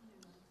better.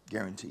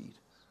 Guaranteed.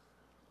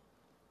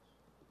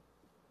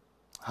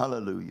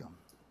 Hallelujah.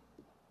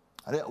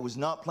 I was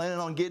not planning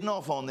on getting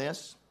off on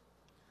this.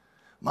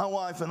 My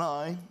wife and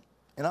I,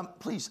 and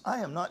I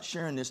am not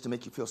sharing this to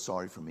make you feel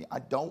sorry for me. I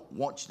don't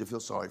want you to feel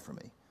sorry for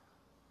me.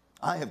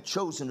 I have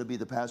chosen to be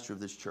the pastor of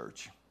this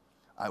church.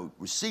 I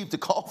received a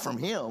call from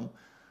him.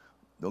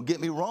 Don't get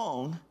me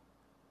wrong.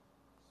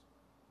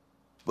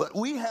 But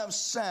we have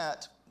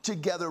sat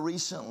together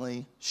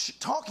recently,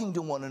 talking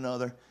to one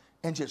another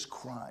and just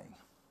crying.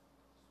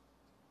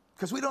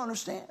 Because we don't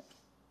understand.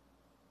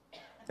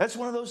 That's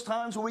one of those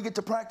times where we get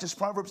to practice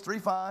Proverbs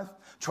 3:5.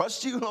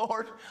 Trust you,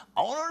 Lord.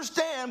 I don't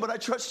understand, but I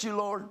trust you,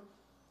 Lord.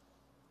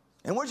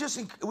 And we're just,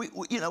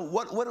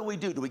 what do we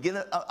do? Do we get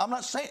it? I'm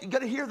not saying, you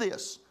got to hear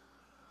this.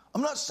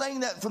 I'm not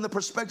saying that from the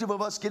perspective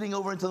of us getting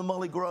over into the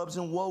mully grubs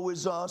and woe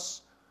is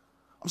us.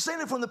 I'm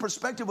saying it from the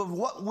perspective of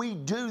what we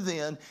do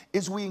then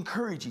is we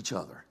encourage each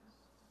other.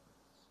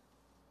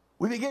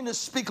 We begin to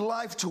speak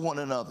life to one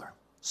another.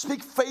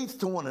 Speak faith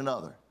to one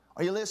another.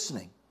 Are you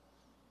listening?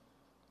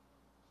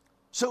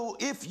 So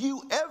if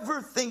you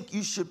ever think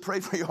you should pray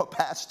for your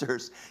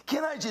pastors,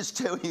 can I just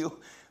tell you,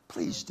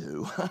 please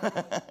do.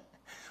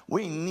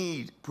 We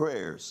need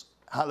prayers.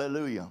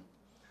 Hallelujah.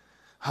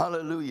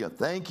 Hallelujah.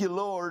 Thank you,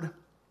 Lord.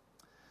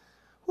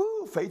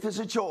 Woo, faith is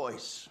a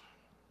choice.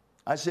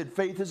 I said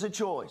faith is a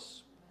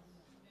choice.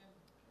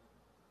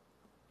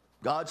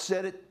 God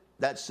said it,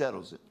 that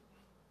settles it.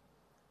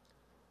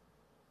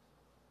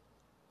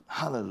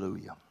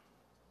 Hallelujah.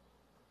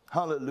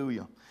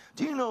 Hallelujah.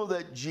 Do you know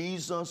that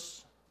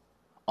Jesus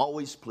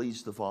always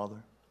pleased the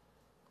Father?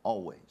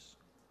 Always.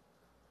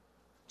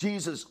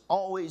 Jesus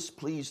always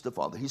pleased the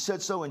Father. He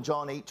said so in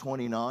John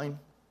 8:29.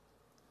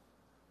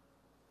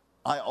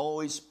 I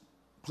always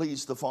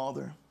please the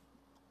Father.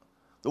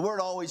 The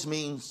word always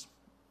means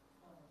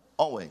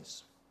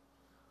always.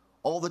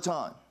 All the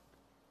time.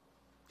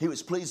 He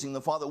was pleasing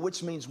the Father,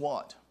 which means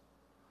what?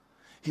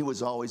 He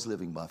was always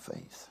living by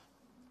faith.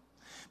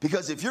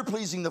 Because if you're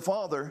pleasing the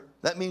Father,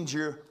 that means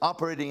you're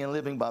operating and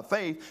living by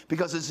faith,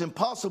 because it's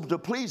impossible to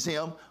please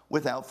him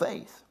without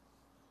faith.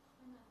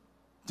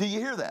 Do you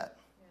hear that?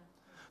 Yeah.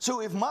 So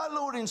if my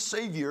Lord and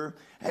Savior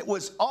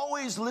was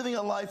always living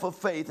a life of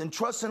faith and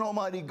trust in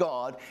Almighty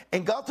God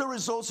and got the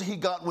results that he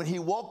got when he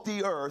walked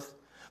the earth,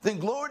 then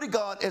glory to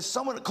God, as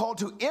someone called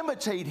to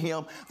imitate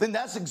him, then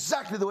that's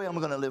exactly the way I'm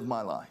going to live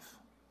my life.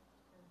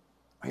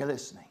 Are you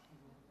listening?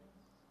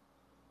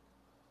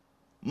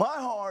 My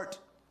heart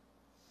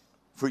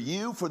for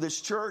you, for this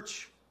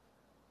church,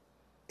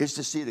 is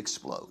to see it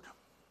explode.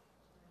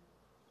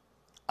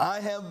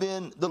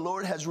 The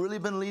Lord has really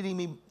been leading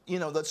me,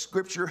 that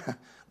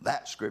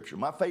scripture,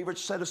 my favorite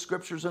set of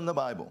scriptures in the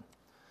Bible.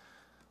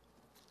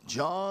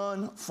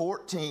 John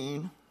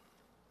 14,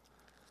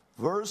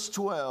 verse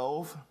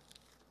 12.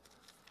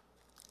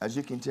 As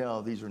you can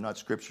tell, these are not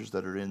scriptures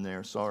that are in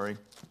there. Sorry.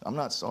 I'm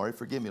not sorry.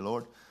 Forgive me,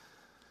 Lord.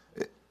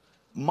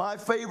 My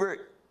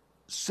favorite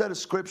set of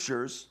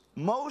scriptures,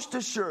 most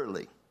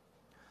assuredly.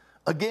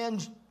 Again,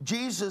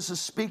 Jesus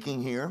is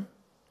speaking here,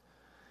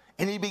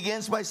 and he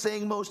begins by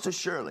saying most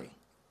assuredly.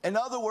 In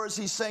other words,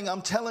 he's saying,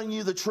 I'm telling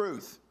you the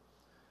truth.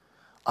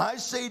 I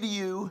say to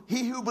you,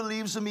 he who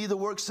believes in me, the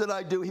works that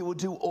I do, he will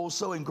do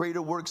also, and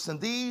greater works than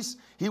these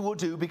he will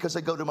do, because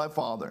I go to my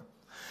Father.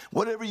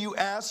 Whatever you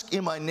ask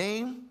in my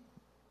name,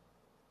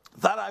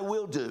 that I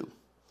will do,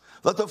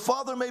 that the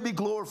Father may be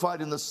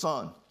glorified in the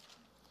Son.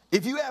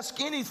 If you ask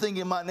anything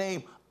in my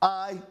name,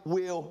 I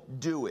will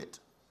do it.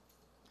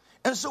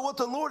 And so what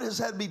the Lord has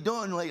had me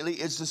doing lately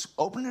is just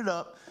open it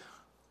up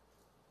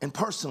and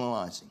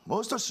personalizing.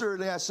 Most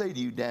assuredly I say to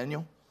you,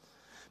 Daniel,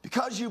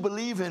 because you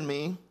believe in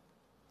me,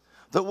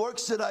 the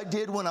works that I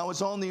did when I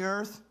was on the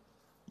earth,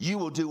 you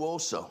will do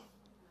also.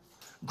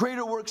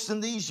 Greater works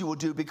than these you will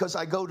do because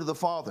I go to the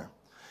Father.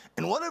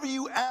 And whatever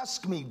you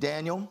ask me,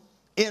 Daniel,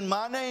 in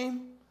my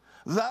name,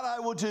 that I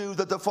will do,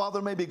 that the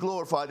Father may be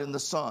glorified in the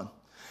Son.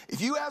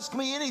 If you ask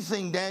me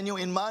anything, Daniel,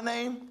 in my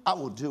name, I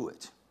will do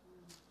it.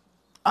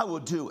 I will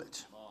do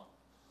it.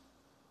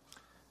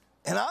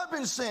 And I've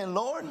been saying,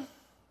 Lord,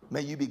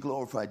 may you be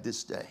glorified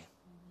this day.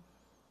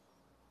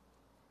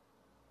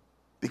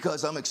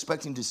 Because I'm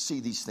expecting to see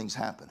these things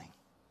happening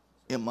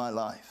in my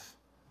life.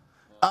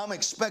 I'm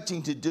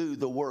expecting to do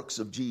the works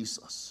of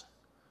Jesus.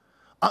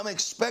 I'm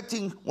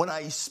expecting when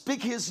I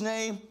speak his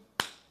name,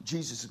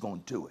 Jesus is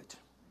going to do it.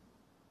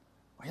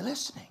 Are you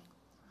listening?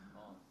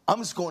 I'm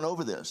just going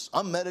over this.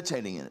 I'm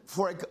meditating in it.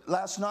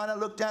 Last night I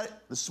looked at it.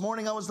 This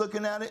morning I was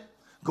looking at it,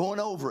 going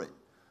over it,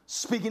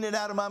 speaking it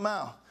out of my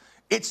mouth.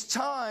 It's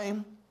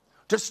time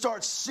to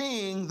start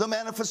seeing the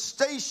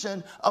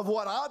manifestation of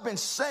what I've been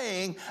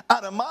saying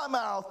out of my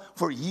mouth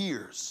for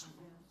years.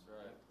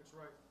 That's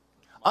right.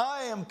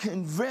 I am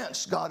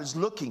convinced God is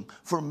looking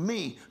for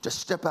me to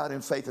step out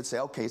in faith and say,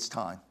 okay, it's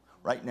time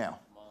right now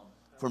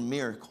for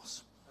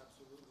miracles,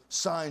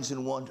 signs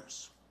and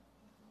wonders.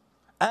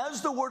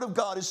 As the word of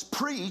God is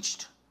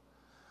preached,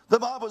 the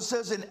Bible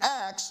says in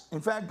Acts,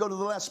 in fact, go to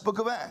the last book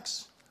of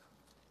Acts.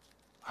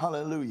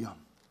 Hallelujah.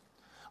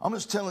 I'm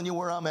just telling you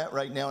where I'm at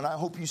right now, and I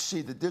hope you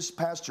see that this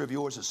pastor of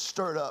yours is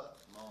stirred up.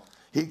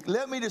 He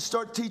led me to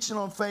start teaching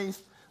on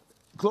faith.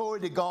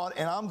 Glory to God,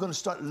 and I'm going to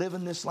start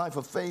living this life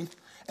of faith.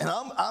 And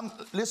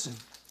listen,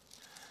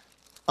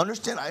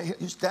 understand,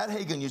 Dad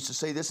Hagin used to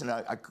say this, and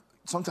I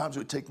sometimes it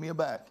would take me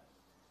aback.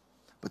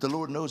 But the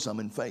Lord knows I'm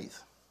in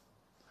faith.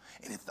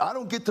 And if I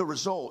don't get the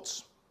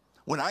results,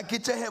 when I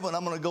get to heaven,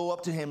 I'm going to go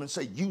up to him and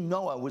say, you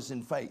know I was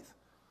in faith.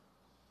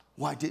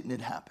 Why didn't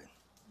it happen?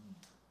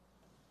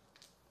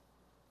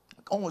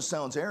 Almost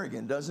sounds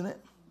arrogant, doesn't it?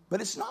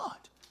 But it's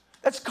not.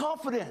 That's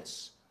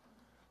confidence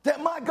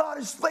that my God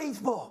is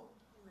faithful.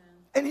 Amen.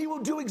 And he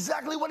will do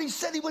exactly what he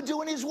said he would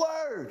do in his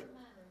word.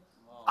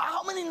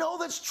 How many know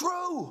that's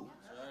true?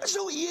 That's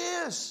who he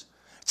is.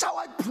 It's how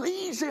I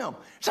please him.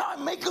 It's how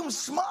I make him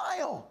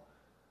smile.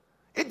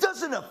 It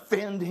doesn't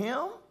offend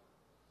him.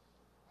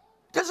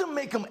 It doesn't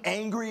make him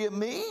angry at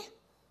me.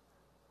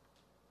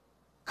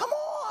 Come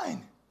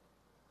on.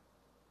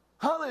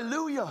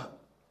 Hallelujah.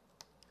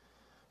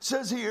 It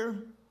says here,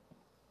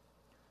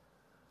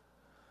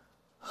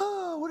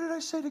 what did I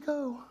say to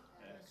go?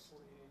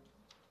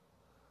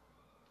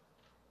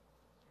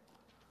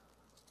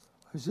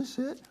 Is this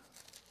it?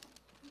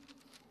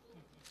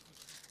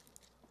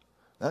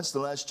 That's the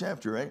last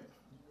chapter, right?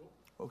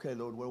 Okay,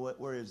 Lord,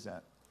 where is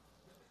that?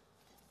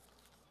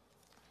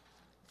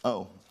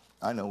 Oh,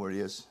 I know where it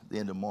is. The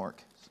end of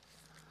Mark.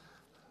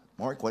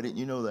 Mark, why didn't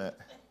you know that?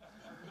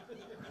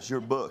 It's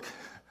your book.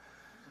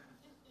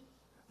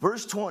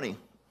 Verse 20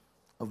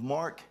 of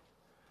Mark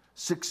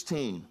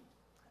 16.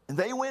 And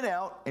they went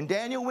out, and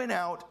Daniel went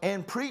out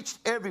and preached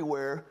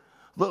everywhere,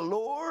 the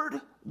Lord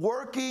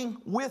working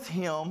with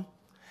him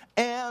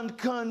and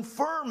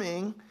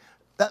confirming,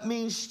 that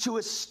means to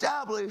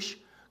establish,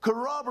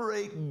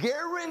 corroborate,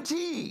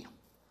 guarantee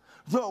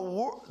the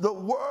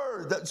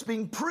word that's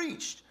being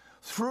preached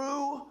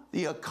through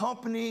the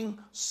accompanying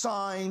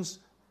signs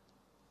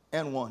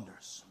and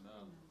wonders.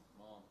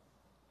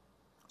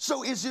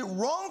 So is it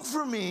wrong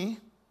for me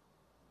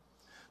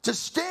to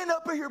stand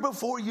up here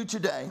before you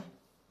today,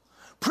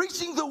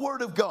 preaching the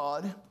word of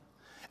God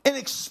and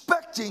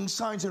expecting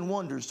signs and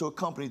wonders to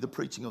accompany the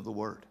preaching of the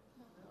word?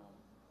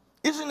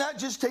 Isn't that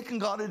just taking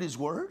God at his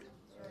word?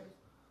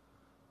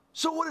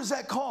 So what is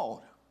that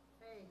called?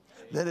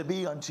 Faith. Let it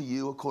be unto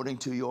you according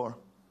to your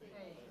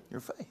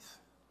faith.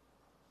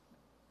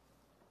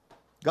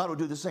 God will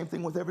do the same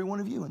thing with every one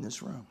of you in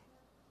this room.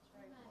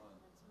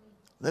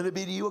 Let it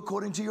be to you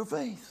according to your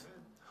faith.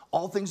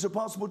 All things are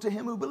possible to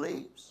him who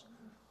believes.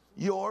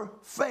 Your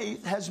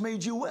faith has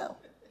made you well.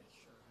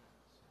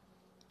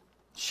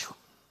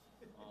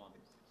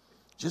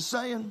 Just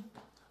saying.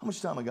 How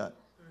much time I got?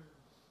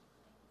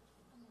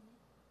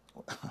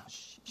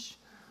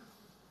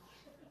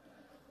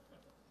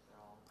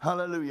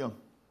 Hallelujah.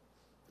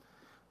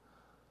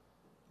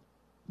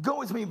 Go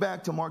with me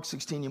back to Mark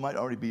 16. You might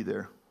already be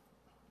there.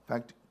 In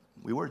fact,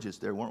 we were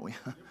just there, weren't we?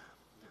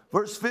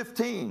 Verse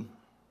 15.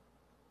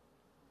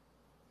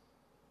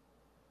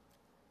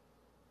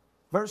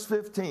 Verse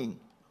 15.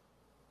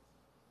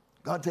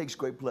 God takes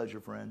great pleasure,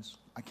 friends.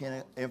 I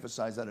can't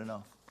emphasize that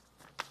enough.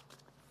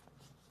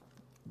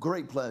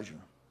 Great pleasure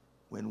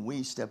when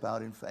we step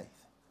out in faith,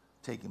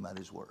 take him at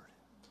his word.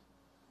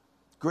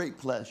 Great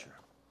pleasure.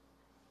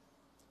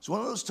 It's one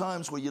of those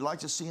times where you like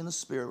to see in the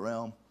spirit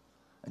realm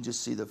and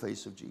just see the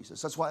face of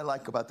Jesus. That's what I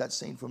like about that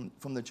scene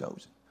from The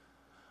Chosen.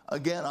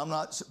 Again, I'm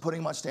not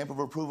putting my stamp of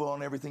approval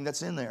on everything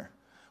that's in there,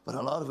 but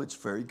a lot of it's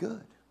very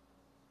good.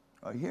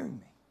 Are you hearing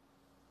me?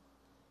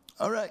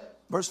 All right.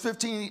 Verse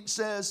 15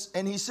 says,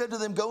 and he said to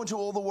them, go into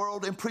all the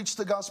world and preach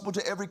the gospel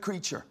to every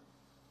creature.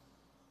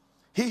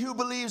 He who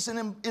believes in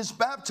him is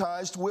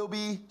baptized will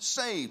be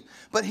saved,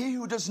 but he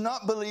who does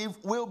not believe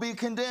will be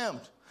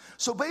condemned.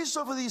 So based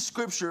off of these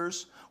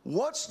scriptures,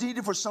 what's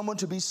needed for someone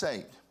to be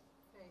saved?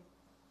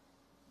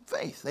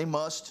 Faith. They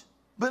must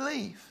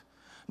believe.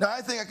 Now,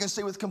 I think I can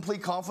say with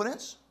complete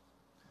confidence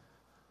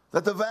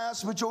that the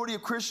vast majority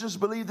of Christians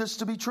believe this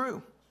to be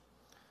true.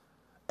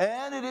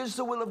 And it is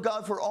the will of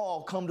God for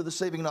all come to the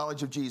saving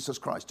knowledge of Jesus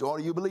Christ. Do all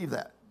of you believe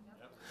that?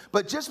 Yep.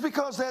 But just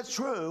because that's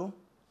true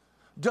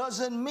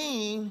doesn't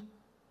mean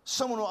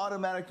someone will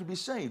automatically be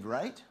saved,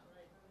 right?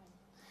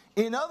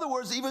 In other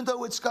words, even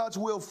though it's God's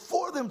will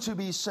for them to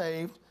be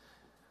saved,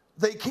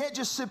 they can't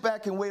just sit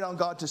back and wait on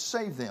God to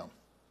save them.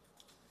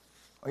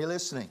 Are you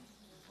listening?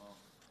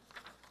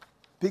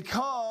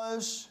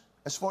 Because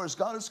as far as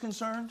God is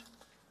concerned,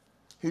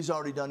 He's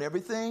already done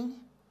everything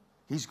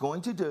He's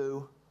going to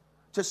do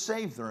to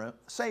save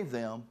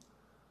them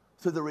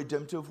through the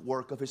redemptive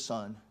work of His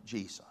Son,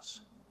 Jesus.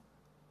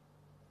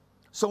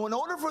 So in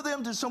order for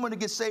someone to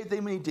get saved, they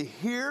need to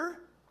hear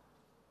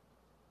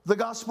the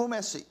gospel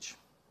message.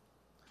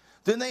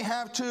 Then they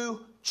have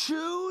to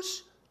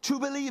choose to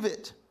believe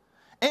it.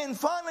 And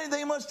finally,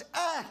 they must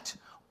act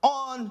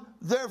on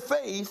their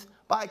faith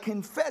by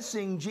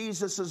confessing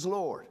Jesus as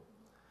Lord.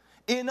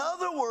 In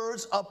other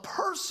words, a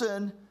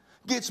person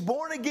gets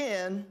born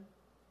again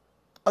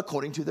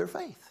according to their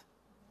faith.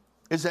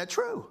 Is that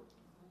true?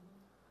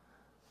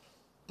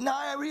 Now,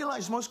 I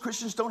realize most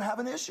Christians don't have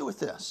an issue with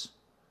this,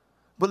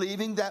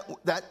 believing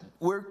that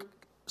where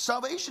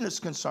salvation is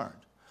concerned.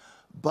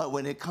 But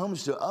when it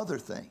comes to other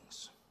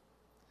things,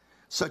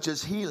 such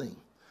as healing,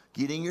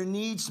 getting your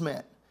needs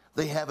met,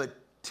 they have a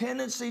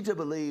tendency to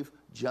believe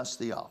just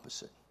the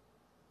opposite.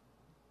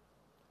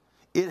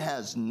 It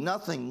has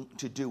nothing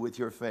to do with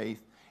your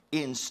faith.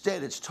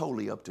 Instead, it's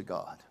totally up to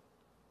God.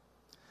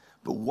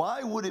 But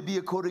why would it be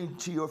according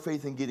to your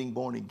faith in getting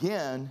born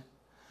again,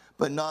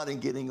 but not in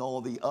getting all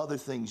the other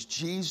things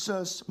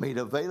Jesus made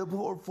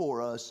available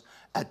for us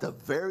at the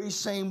very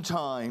same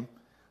time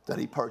that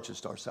He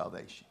purchased our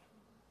salvation?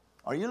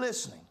 Are you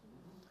listening?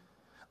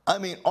 I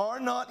mean,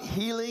 are not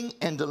healing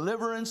and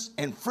deliverance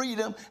and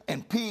freedom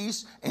and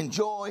peace and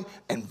joy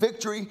and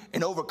victory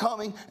and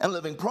overcoming and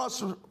living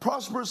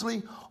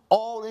prosperously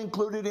all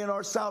included in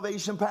our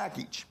salvation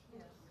package?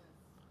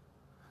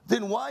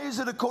 Then why is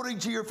it according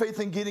to your faith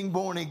in getting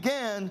born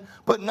again,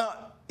 but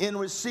not in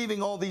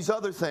receiving all these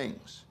other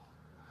things?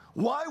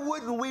 Why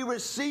wouldn't we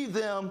receive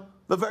them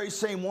the very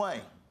same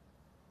way?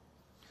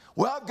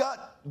 Well, I've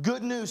got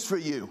good news for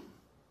you.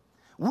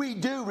 We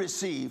do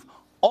receive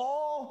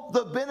all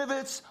the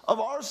benefits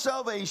of our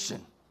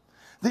salvation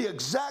the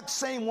exact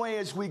same way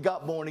as we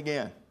got born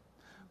again,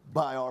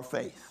 by our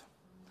faith,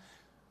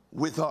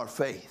 with our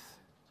faith.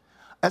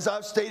 As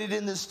I've stated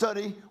in this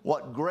study,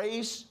 what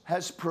grace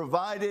has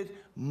provided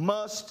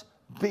must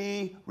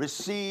be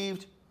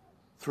received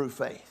through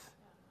faith.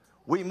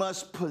 We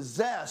must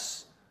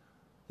possess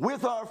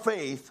with our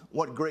faith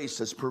what grace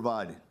has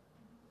provided.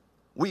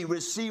 We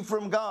receive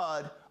from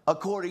God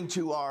according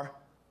to our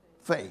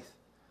faith.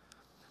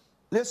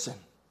 Listen,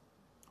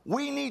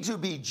 we need to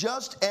be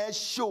just as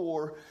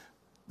sure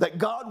that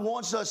God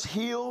wants us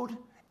healed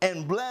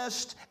and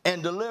blessed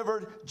and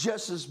delivered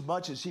just as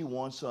much as He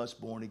wants us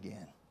born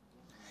again.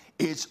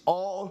 It's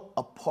all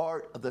a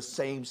part of the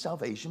same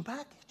salvation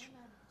package.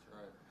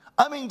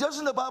 I mean,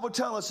 doesn't the Bible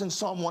tell us in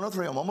Psalm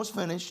 103, I'm almost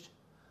finished,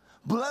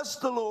 bless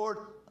the Lord,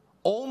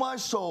 O my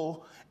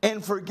soul,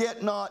 and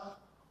forget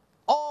not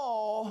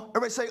all,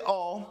 everybody say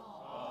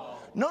all.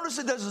 Notice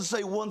it doesn't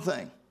say one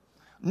thing.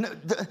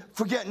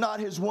 Forget not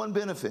His one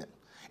benefit.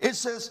 It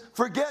says,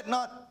 forget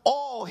not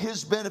all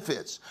His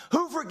benefits.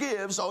 Who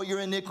forgives all your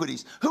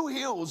iniquities? Who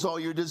heals all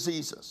your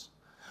diseases?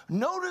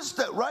 Notice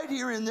that right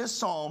here in this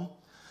psalm,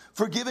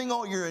 forgiving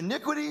all your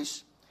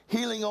iniquities,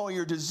 healing all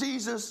your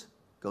diseases,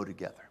 go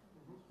together.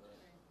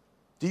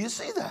 Do you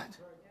see that?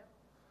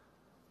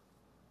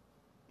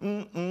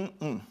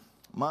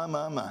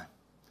 My.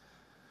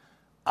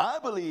 I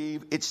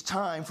believe it's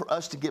time for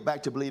us to get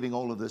back to believing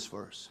all of this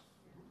verse.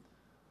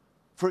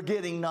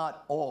 Forgetting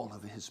not all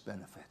of His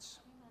benefits.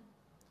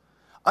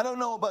 I don't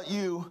know about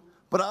you,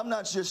 but I'm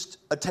not just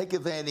a take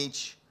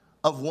advantage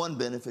of one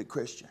benefit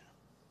Christian.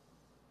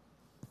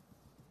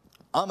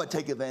 I'm a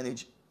take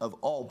advantage of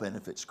all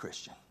benefits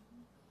Christian.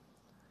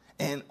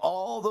 And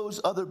all those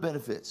other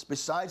benefits,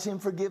 besides Him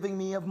forgiving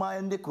me of my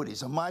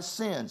iniquities, of my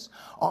sins,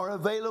 are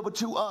available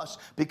to us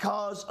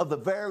because of the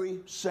very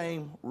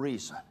same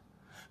reason.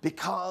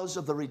 Because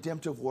of the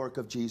redemptive work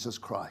of Jesus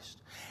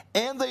Christ.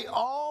 And they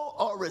all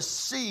are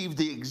received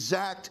the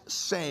exact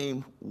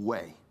same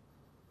way.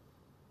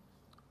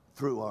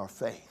 Through our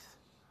faith.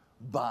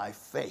 By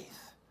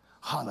faith.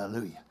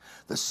 Hallelujah.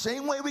 The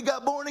same way we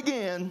got born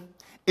again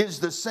is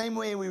the same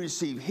way we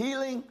receive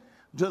healing,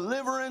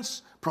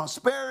 deliverance,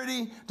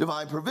 prosperity,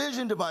 divine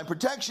provision, divine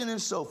protection,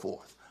 and so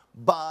forth.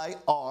 By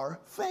our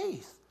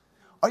faith.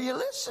 Are you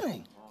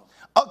listening?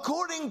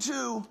 According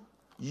to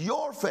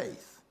your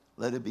faith,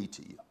 let it be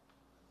to you.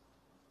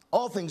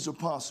 All things are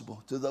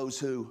possible to those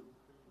who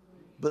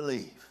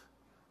believe.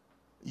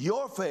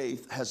 Your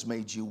faith has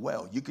made you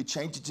well. You could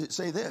change it to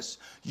say this.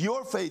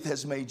 Your faith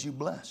has made you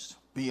blessed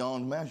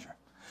beyond measure.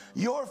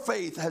 Your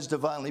faith has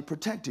divinely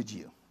protected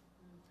you.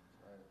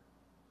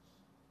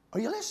 Are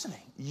you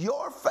listening?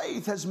 Your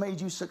faith has made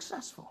you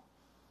successful,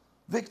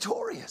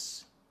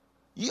 victorious.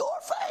 Your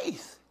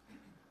faith.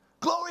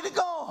 Glory to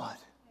God.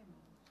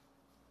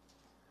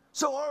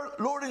 So our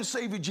Lord and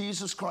Savior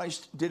Jesus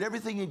Christ did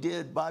everything he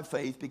did by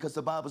faith because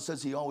the Bible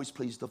says he always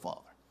pleased the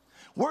Father.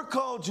 We're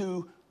called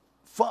to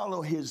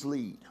follow his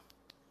lead.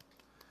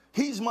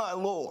 He's my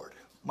Lord,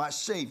 my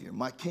Savior,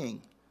 my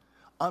King.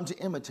 I'm to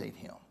imitate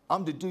him.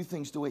 I'm to do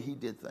things the way he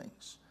did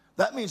things.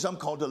 That means I'm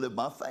called to live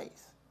by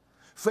faith.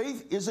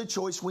 Faith is a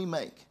choice we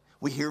make.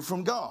 We hear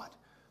from God.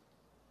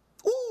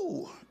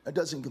 Ooh, that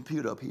doesn't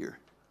compute up here.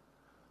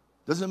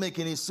 Doesn't make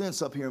any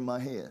sense up here in my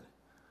head.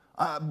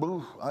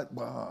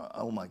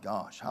 Oh my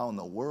gosh, how in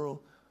the world?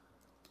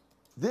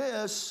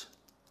 This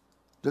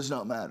does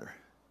not matter.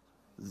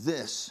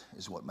 This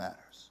is what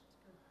matters.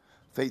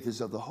 Faith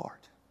is of the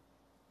heart.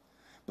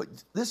 But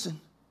listen,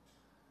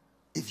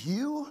 if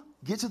you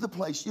get to the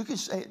place, you can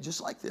say it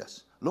just like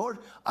this. Lord,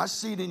 I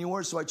see it in your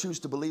word, so I choose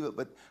to believe it,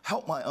 but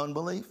help my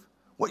unbelief.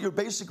 What you're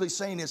basically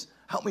saying is,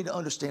 help me to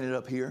understand it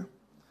up here.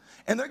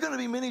 And there are going to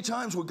be many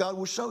times where God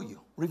will show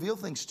you, reveal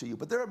things to you.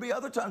 But there will be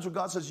other times where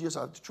God says, you just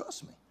have to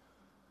trust me.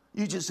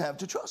 You just have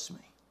to trust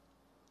me.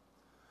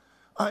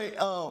 I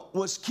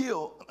was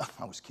killed.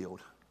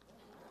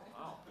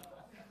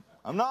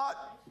 I'm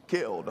not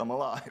killed. I'm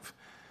alive.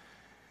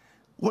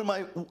 When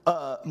my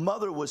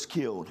mother was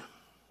killed,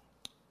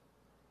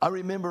 I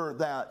remember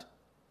that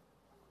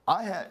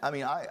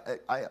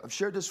I've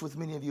shared this with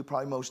many of you,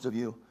 probably most of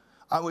you.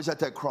 I was at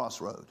that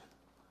crossroad.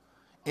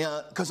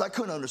 Because I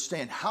couldn't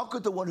understand, how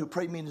could the one who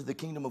prayed me into the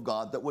kingdom of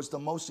God, that was the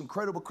most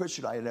incredible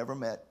Christian I had ever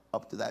met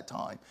up to that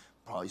time,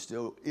 probably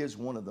still is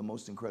one of the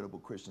most incredible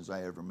Christians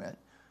I ever met,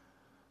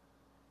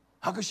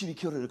 how could she be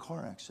killed in a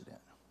car accident?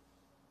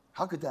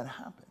 How could that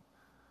happen?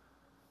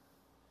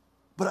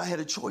 But I had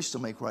a choice to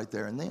make right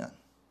there and then.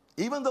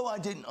 Even though I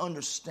didn't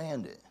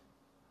understand it,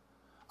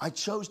 I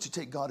chose to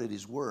take God at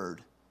his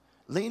word,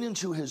 lean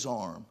into his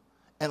arm,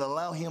 and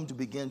allow him to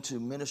begin to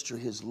minister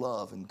his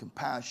love and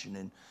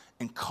compassion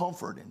and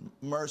comfort and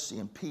mercy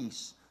and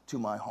peace to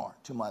my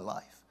heart, to my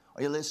life.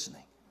 Are you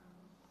listening?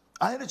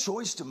 I had a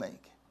choice to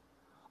make.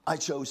 I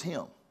chose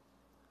him.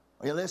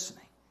 Are you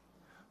listening?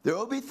 There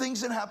will be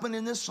things that happen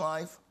in this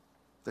life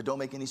that don't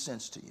make any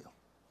sense to you.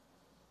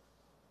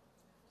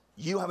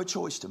 You have a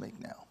choice to make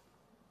now.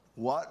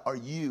 What are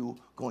you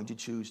going to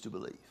choose to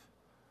believe?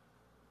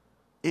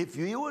 If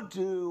you would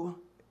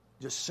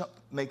just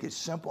make it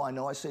simple. I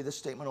know I say this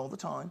statement all the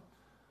time,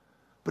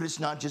 but it's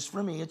not just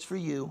for me, it's for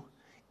you.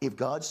 If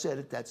God said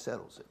it, that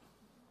settles it.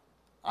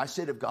 I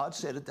said if God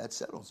said it, that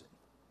settles it.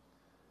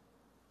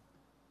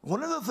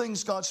 One of the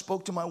things God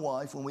spoke to my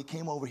wife when we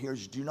came over here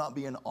is do not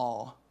be in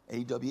awe,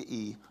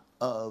 A-W-E,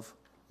 of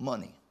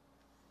money.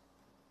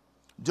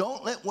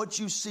 Don't let what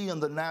you see in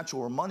the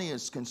natural where money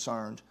is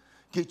concerned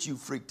get you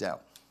freaked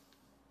out.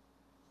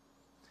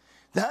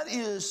 That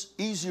is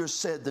easier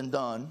said than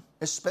done,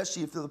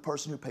 especially if you're the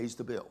person who pays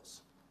the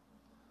bills.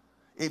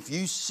 If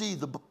you see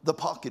the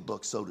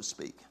pocketbook, so to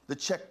speak, the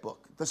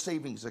checkbook, the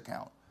savings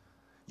account,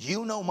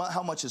 you know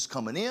how much is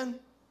coming in,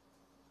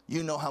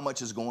 you know how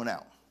much is going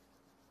out.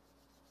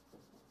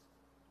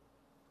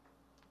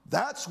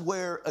 That's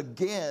where,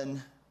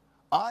 again,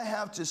 I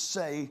have to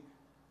say,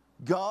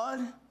 God,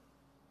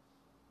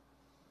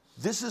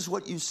 this is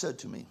what you said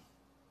to me.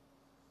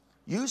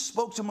 You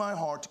spoke to my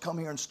heart to come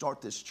here and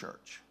start this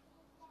church.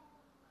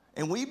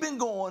 And we've been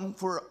going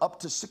for up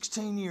to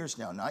 16 years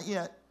now. Not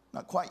yet,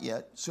 not quite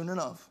yet, soon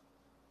enough.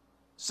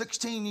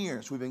 16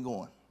 years we've been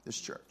going, this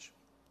church.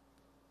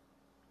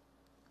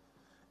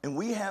 And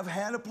we have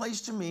had a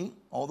place to meet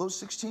all those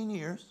 16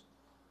 years.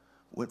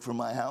 Went from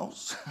my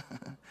house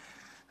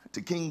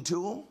to King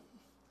Tool.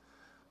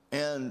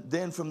 And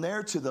then from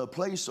there to the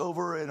place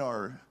over in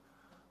our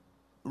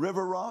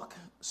River Rock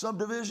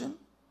subdivision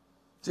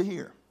to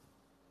here.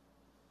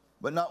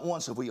 But not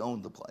once have we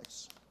owned the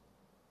place.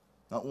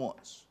 Not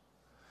once.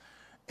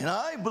 And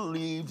I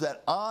believe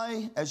that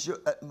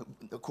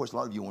of course, a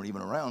lot of you weren't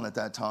even around at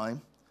that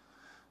time,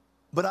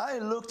 but I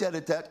looked at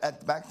it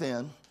back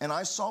then, and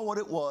I saw what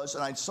it was,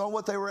 and I saw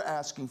what they were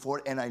asking for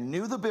it, and I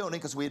knew the building,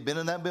 because we had been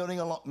in that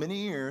building many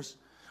years,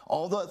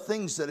 all the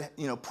things that,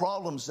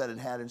 problems that it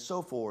had and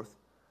so forth.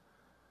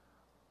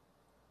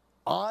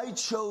 I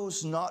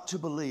chose not to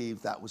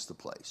believe that was the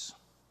place.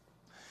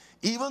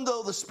 Even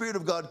though the Spirit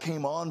of God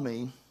came on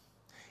me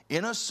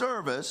in a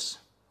service,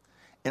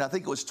 and I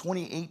think it was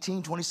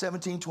 2018,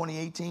 2017,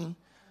 2018,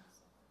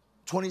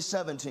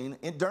 2017.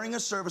 During a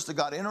service,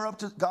 God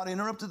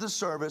interrupted the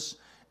service,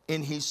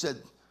 and he said,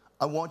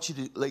 I want you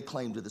to lay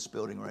claim to this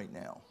building right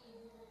now.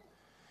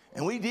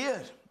 And we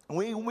did.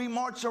 We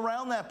marched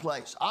around that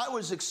place. I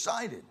was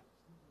excited.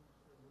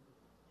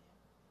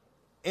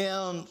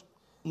 And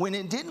when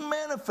it didn't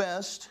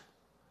manifest,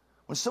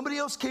 when somebody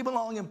else came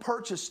along and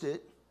purchased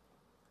it,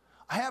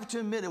 I have to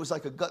admit, it was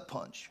like a gut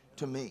punch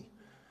to me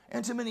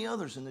and to many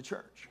others in the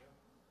church.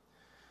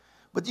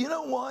 But you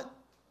know what?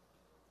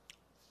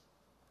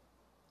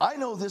 I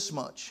know this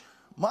much.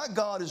 My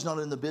God is not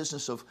in the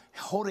business of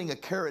holding a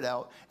carrot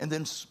out and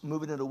then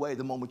moving it away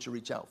the moment you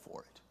reach out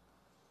for it.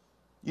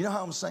 You know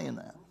how I'm saying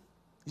that?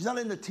 He's not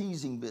in the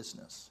teasing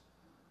business.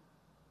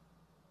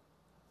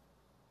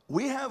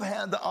 We have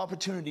had the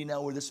opportunity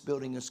now where this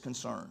building is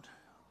concerned,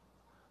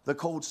 the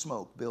Cold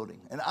Smoke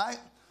building. And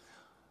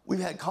we've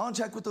had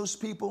contact with those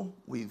people.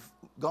 We've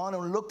gone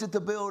and looked at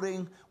the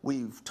building.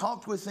 We've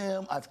talked with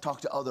them. I've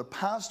talked to other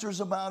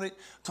pastors about it,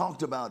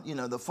 talked about,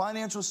 the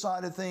financial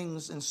side of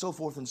things and so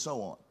forth and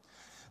so on.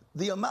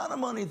 The amount of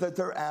money that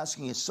they're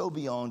asking is so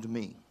beyond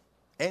me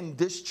and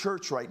this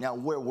church right now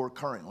where we're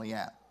currently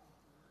at.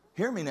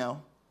 Hear me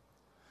now.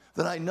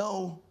 That I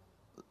know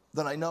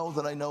that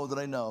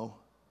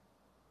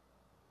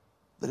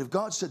if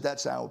God said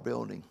that's our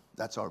building,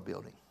 that's our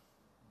building.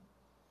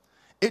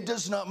 It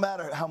does not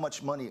matter how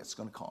much money it's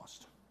going to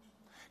cost.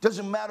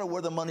 Doesn't matter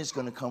where the money's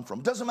going to come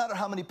from. Doesn't matter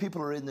how many people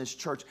are in this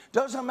church.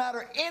 Doesn't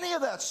matter any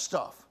of that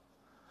stuff.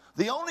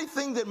 The only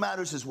thing that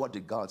matters is what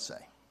did God say.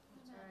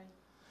 Right.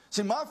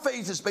 See, my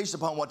faith is based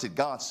upon what did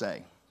God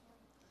say.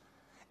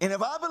 And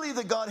if I believe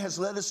that God has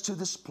led us to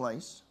this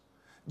place,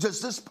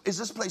 is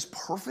this place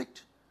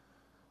perfect?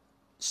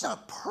 It's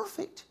not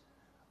perfect.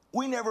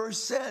 We never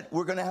said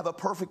we're going to have a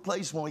perfect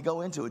place when we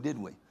go into it, did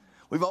we?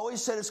 We've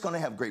always said it's going to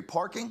have great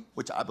parking,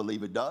 which I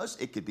believe it does.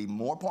 It could be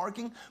more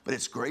parking, but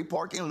it's great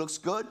parking. It looks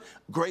good.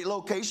 Great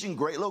location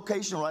right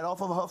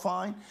off of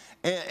Huffine.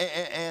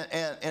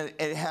 And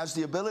it has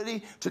the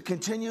ability to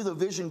continue the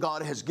vision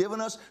God has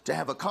given us to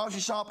have a coffee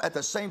shop at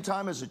the same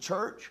time as a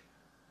church.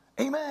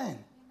 Amen.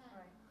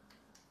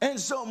 And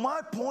so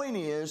my point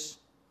is,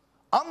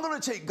 I'm going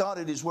to take God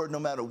at his word no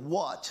matter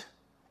what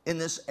in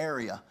this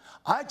area.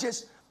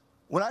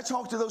 When I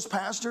talk to those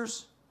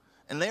pastors,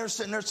 and they're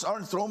sitting there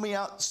starting to throw me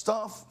out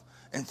stuff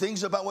and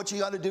things about what you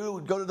got to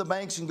do. Go to the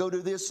banks and go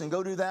do this and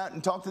go do that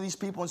and talk to these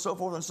people and so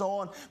forth and so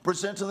on.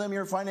 Present to them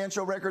your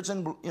financial records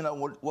and,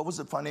 what was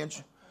it,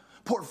 financial?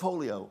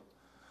 Portfolio.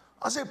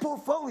 I say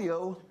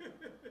portfolio.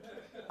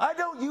 I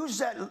don't use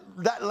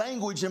that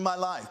language in my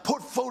life.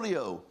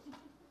 Portfolio.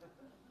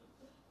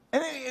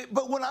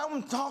 But when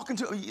I'm talking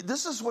to,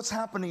 this is what's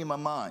happening in my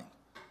mind.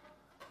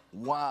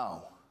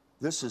 Wow,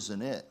 this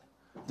isn't it.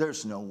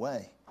 There's no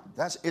way.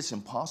 It's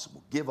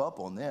impossible. Give up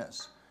on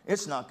this.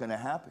 It's not going to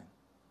happen.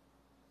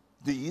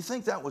 Do you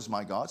think that was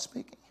my God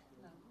speaking?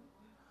 No.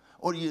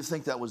 Or do you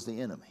think that was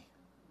the enemy?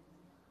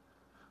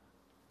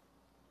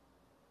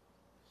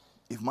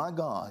 If my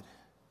God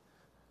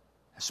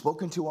has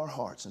spoken to our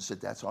hearts and said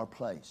that's our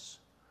place,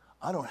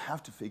 I don't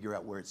have to figure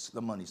out where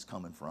the money's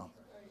coming from.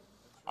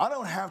 I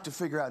don't have to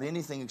figure out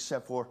anything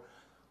except for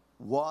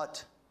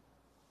what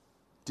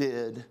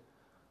did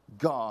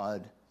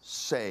God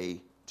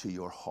say to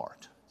your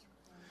heart?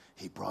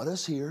 He brought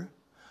us here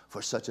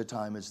for such a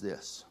time as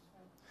this.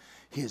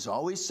 He has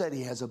always said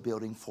he has a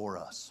building for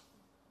us.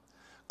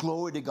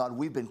 Glory to God.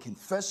 We've been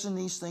confessing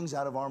these things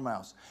out of our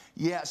mouths.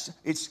 Yes,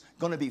 it's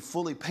going to be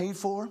fully paid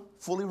for,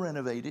 fully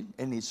renovated,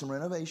 and needs some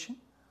renovation.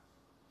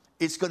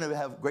 It's going to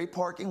have great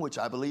parking, which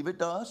I believe it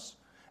does,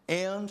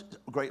 and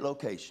great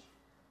location.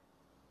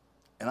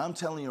 And I'm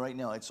telling you right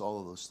now, it's all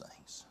of those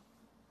things.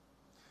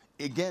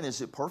 Again,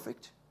 is it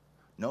perfect?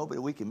 No, but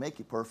we can make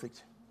it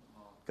perfect.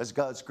 Because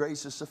God's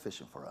grace is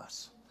sufficient for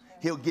us.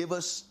 He'll give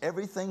us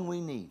everything we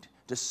need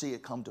to see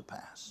it come to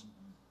pass.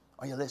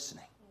 Are you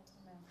listening?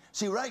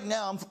 See, right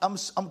now, I'm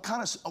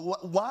kind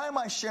of, why am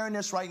I sharing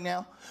this right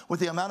now with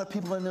the amount of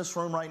people in this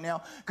room right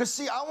now? Because,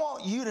 see, I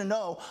want you to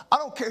know, I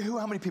don't care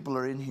how many people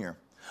are in here.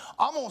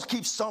 I'm going to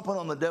keep stomping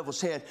on the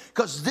devil's head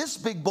because this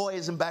big boy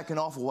isn't backing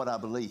off of what I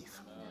believe.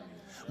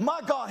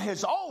 My God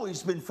has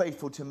always been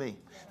faithful to me,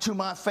 to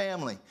my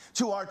family,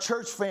 to our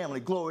church family.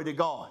 Glory to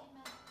God.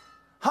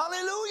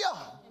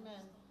 Hallelujah. Amen.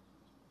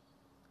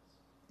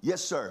 Yes,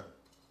 sir.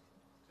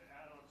 To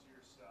add on to your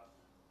stuff,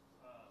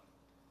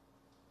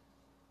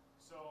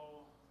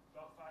 so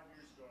about 5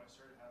 years ago, I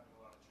started having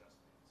a lot of chest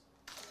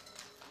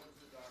pains. I went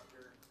to the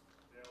doctor.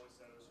 They always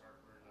said it was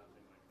heartburn,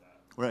 nothing like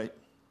that. Right.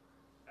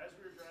 As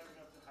we were driving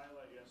up to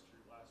Highlight last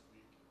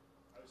week,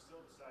 I was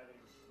still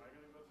deciding, am I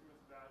going to go through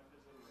with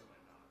baptism or am I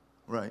not?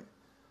 Right.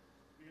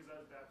 Because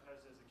I was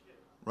baptized as a kid.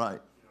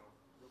 Right.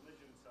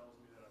 Religion tells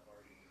me that I've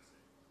already been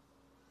saved.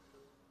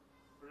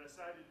 But I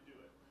decided to do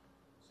it.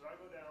 So I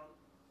go down,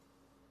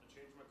 I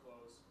change my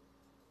clothes,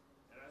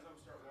 and as I'm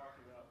start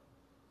walking up,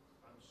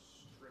 I'm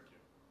stricken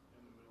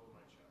in the middle of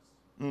my chest.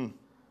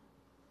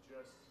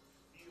 Just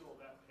feel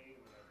that pain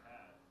that I've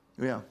had.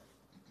 Yeah.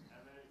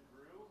 And then it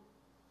grew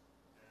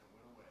and it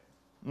went away.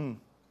 And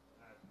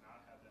I've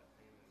not had that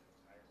pain in an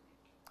entire week.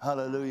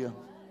 Hallelujah.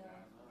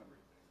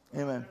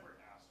 Amen. I never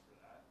asked for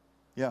that.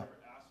 Yeah.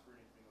 Asked for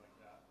anything like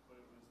that, but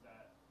it was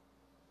that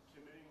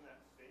committing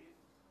that faith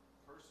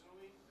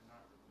personally and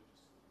not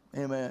religiously.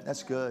 Amen.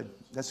 That's good.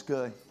 That's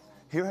good.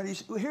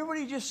 Hear what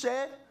he just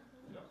said?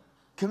 Yep.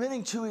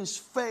 Committing to his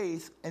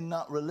faith and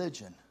not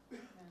religion.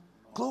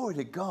 Glory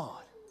to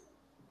God.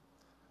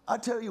 I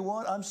tell you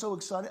what, I'm so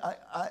excited.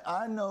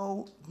 I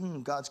know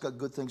God's got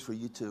good things for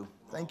you too.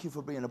 Thank you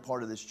for being a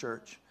part of this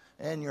church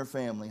and your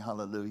family.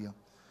 Hallelujah.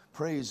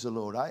 Praise the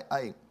Lord.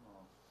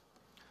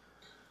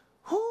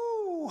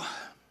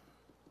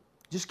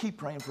 Just keep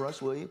praying for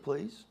us, will you,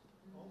 please?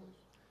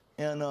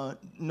 And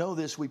know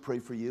this, we pray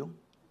for you.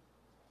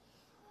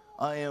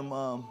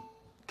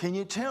 Can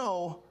you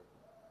tell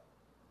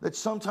that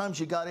sometimes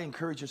you got to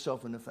encourage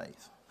yourself in the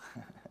faith?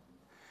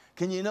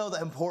 Can you know the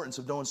importance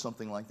of doing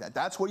something like that?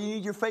 That's where you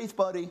need your faith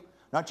buddy,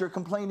 not your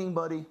complaining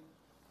buddy.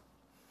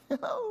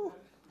 No.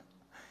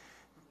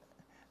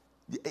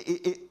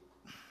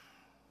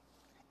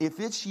 If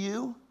it's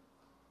you,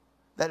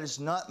 that is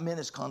not meant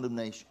as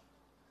condemnation.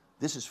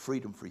 This is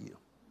freedom for you.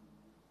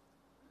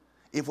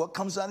 If what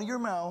comes out of your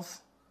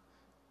mouth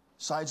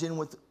sides in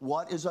with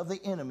what is of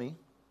the enemy,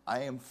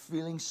 I am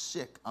feeling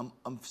sick. I'm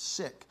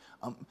sick.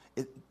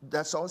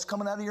 That's all that's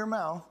coming out of your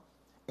mouth,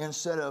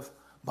 instead of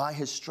by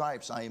his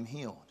stripes I am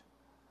healed.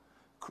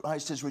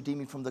 Christ has redeemed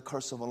me from the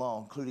curse of the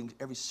law, including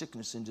every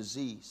sickness and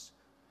disease.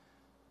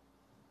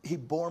 He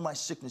bore my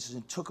sicknesses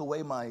and took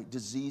away my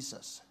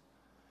diseases.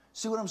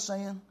 See what I'm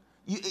saying?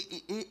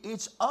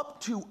 It's up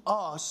to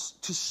us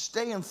to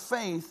stay in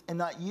faith and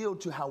not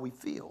yield to how we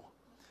feel.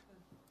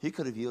 He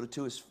could have yielded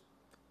to his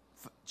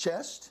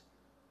chest.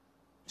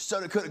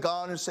 So he could have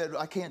gone and said,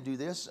 I can't do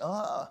this.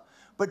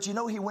 But you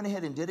know, he went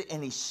ahead and did it,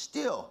 and he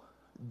still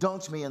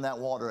dunked me in that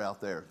water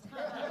out there.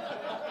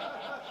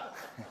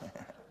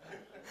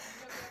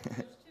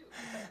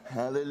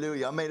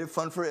 Hallelujah. I made it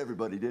fun for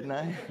everybody, didn't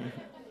I?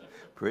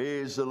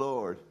 Praise the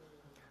Lord.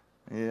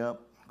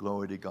 Yep.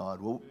 Glory to God.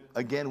 Well,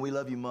 again, we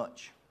love you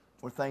much.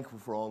 We're thankful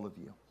for all of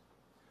you.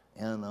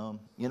 And,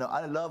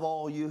 I love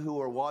all you who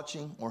are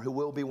watching or who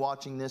will be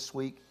watching this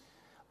week.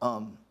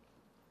 God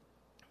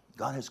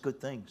has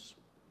good things.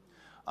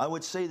 I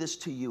would say this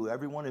to you,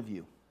 every one of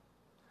you.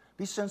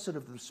 Be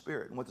sensitive to the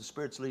Spirit and what the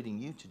Spirit's leading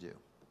you to do.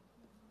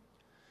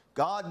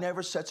 God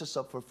never sets us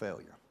up for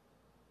failure.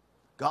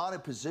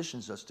 God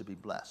positions us to be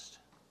blessed.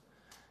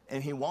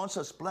 And he wants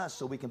us blessed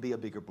so we can be a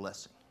bigger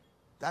blessing.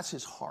 That's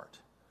his heart.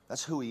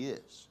 That's who he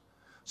is.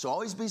 So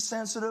always be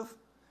sensitive.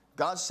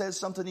 God says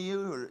something to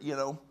you, or,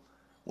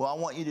 well, I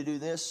want you to do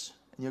this.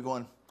 And you're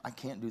going, I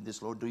can't do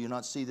this, Lord. Do you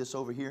not see this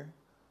over here?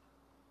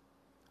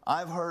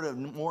 I've heard of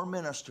more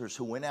ministers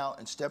who went out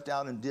and stepped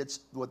out and did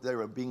what they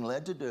were being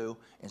led to do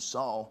and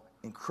saw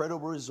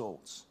incredible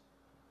results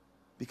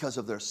because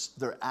of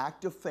their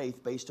act of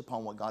faith based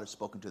upon what God has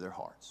spoken to their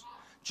hearts.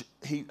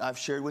 I've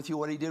shared with you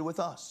what he did with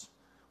us.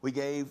 We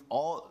gave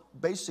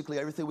basically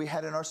everything we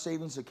had in our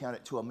savings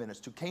account to a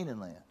minister, to Canaan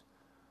land.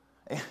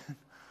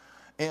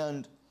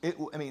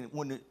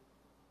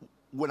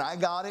 When I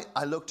got it,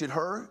 I looked at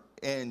her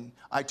and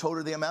I told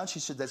her the amount. She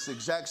said, that's the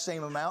exact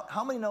same amount.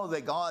 How many know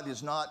that God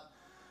is not,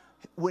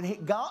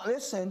 when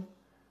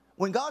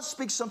God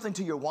speaks something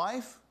to your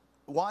wife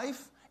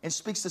and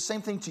speaks the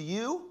same thing to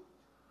you,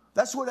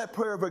 that's where that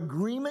prayer of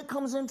agreement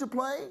comes into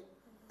play.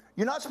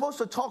 You're not supposed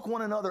to talk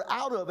one another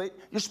out of it.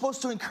 You're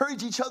supposed to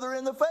encourage each other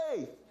in the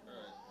faith.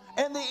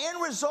 And the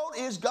end result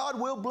is God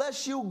will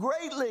bless you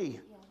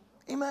greatly.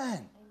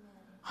 Amen.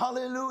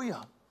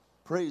 Hallelujah.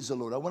 Praise the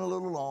Lord. I went a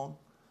little long.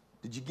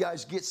 Did you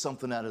guys get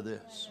something out of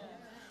this?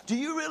 Do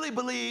you really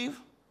believe,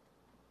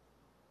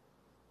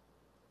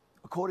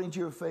 according to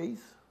your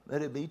faith,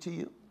 let it be to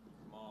you?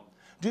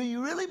 Do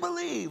you really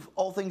believe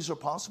all things are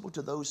possible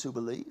to those who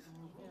believe?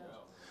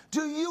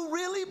 Do you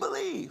really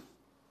believe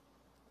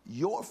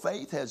your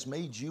faith has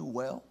made you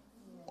well,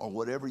 or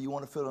whatever you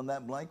want to fill in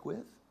that blank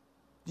with?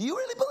 Do you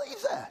really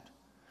believe that?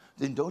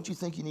 Then don't you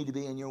think you need to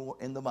be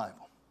in the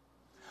Bible?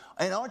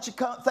 And aren't you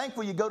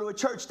thankful you go to a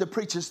church that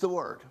preaches the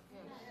word?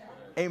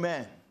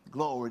 Amen.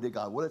 Glory to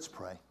God. Well, let's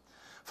pray.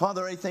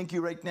 Father, I thank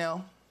you right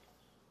now.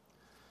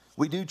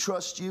 We do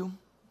trust you.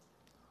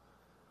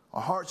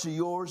 Our hearts are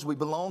yours. We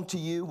belong to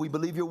you. We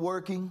believe you're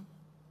working.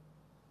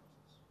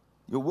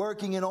 You're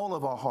working in all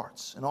of our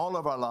hearts and all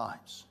of our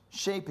lives,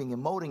 shaping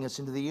and molding us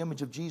into the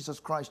image of Jesus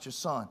Christ, your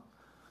Son.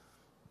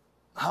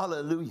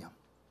 Hallelujah.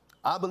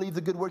 I believe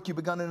the good work you've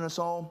begun in us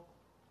all,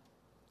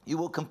 you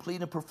will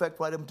complete and perfect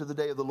right up to the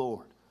day of the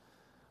Lord.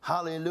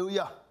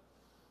 Hallelujah.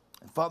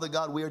 And Father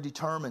God, we are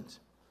determined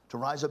to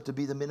rise up to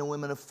be the men and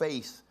women of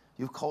faith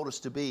you've called us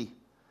to be,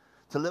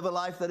 to live a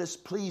life that is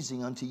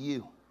pleasing unto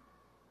you,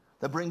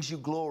 that brings you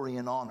glory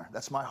and honor.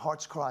 That's my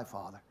heart's cry,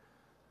 Father,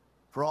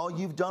 for all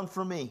you've done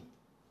for me,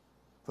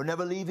 for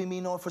never leaving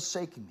me nor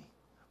forsaking me,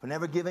 for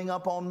never giving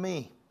up on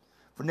me,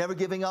 for never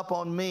giving up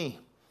on me,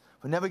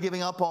 for never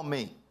giving up on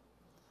me,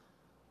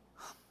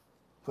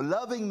 for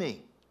loving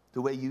me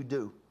the way you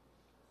do.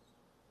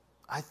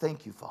 I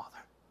thank you, Father.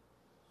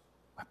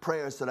 My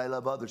prayer is that I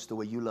love others the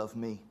way you love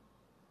me,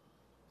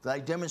 that I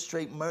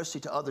demonstrate mercy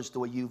to others the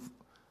way you've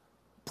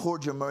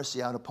poured your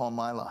mercy out upon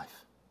my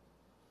life,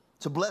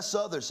 to bless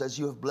others as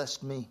you have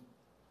blessed me.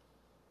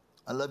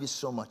 I love you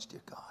so much,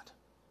 dear God.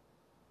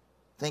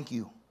 Thank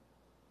you.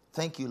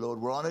 Thank you, Lord.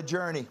 We're on a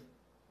journey.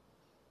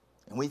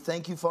 And we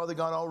thank you, Father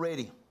God,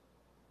 already.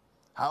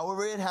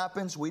 However it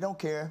happens, we don't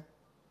care.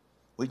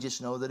 We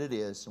just know that it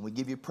is. And we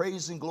give you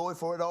praise and glory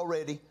for it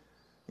already.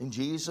 In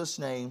Jesus'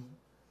 name,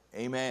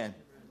 amen.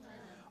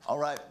 All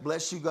right,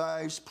 bless you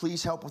guys.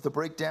 Please help with the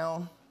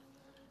breakdown.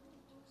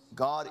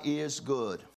 God is good.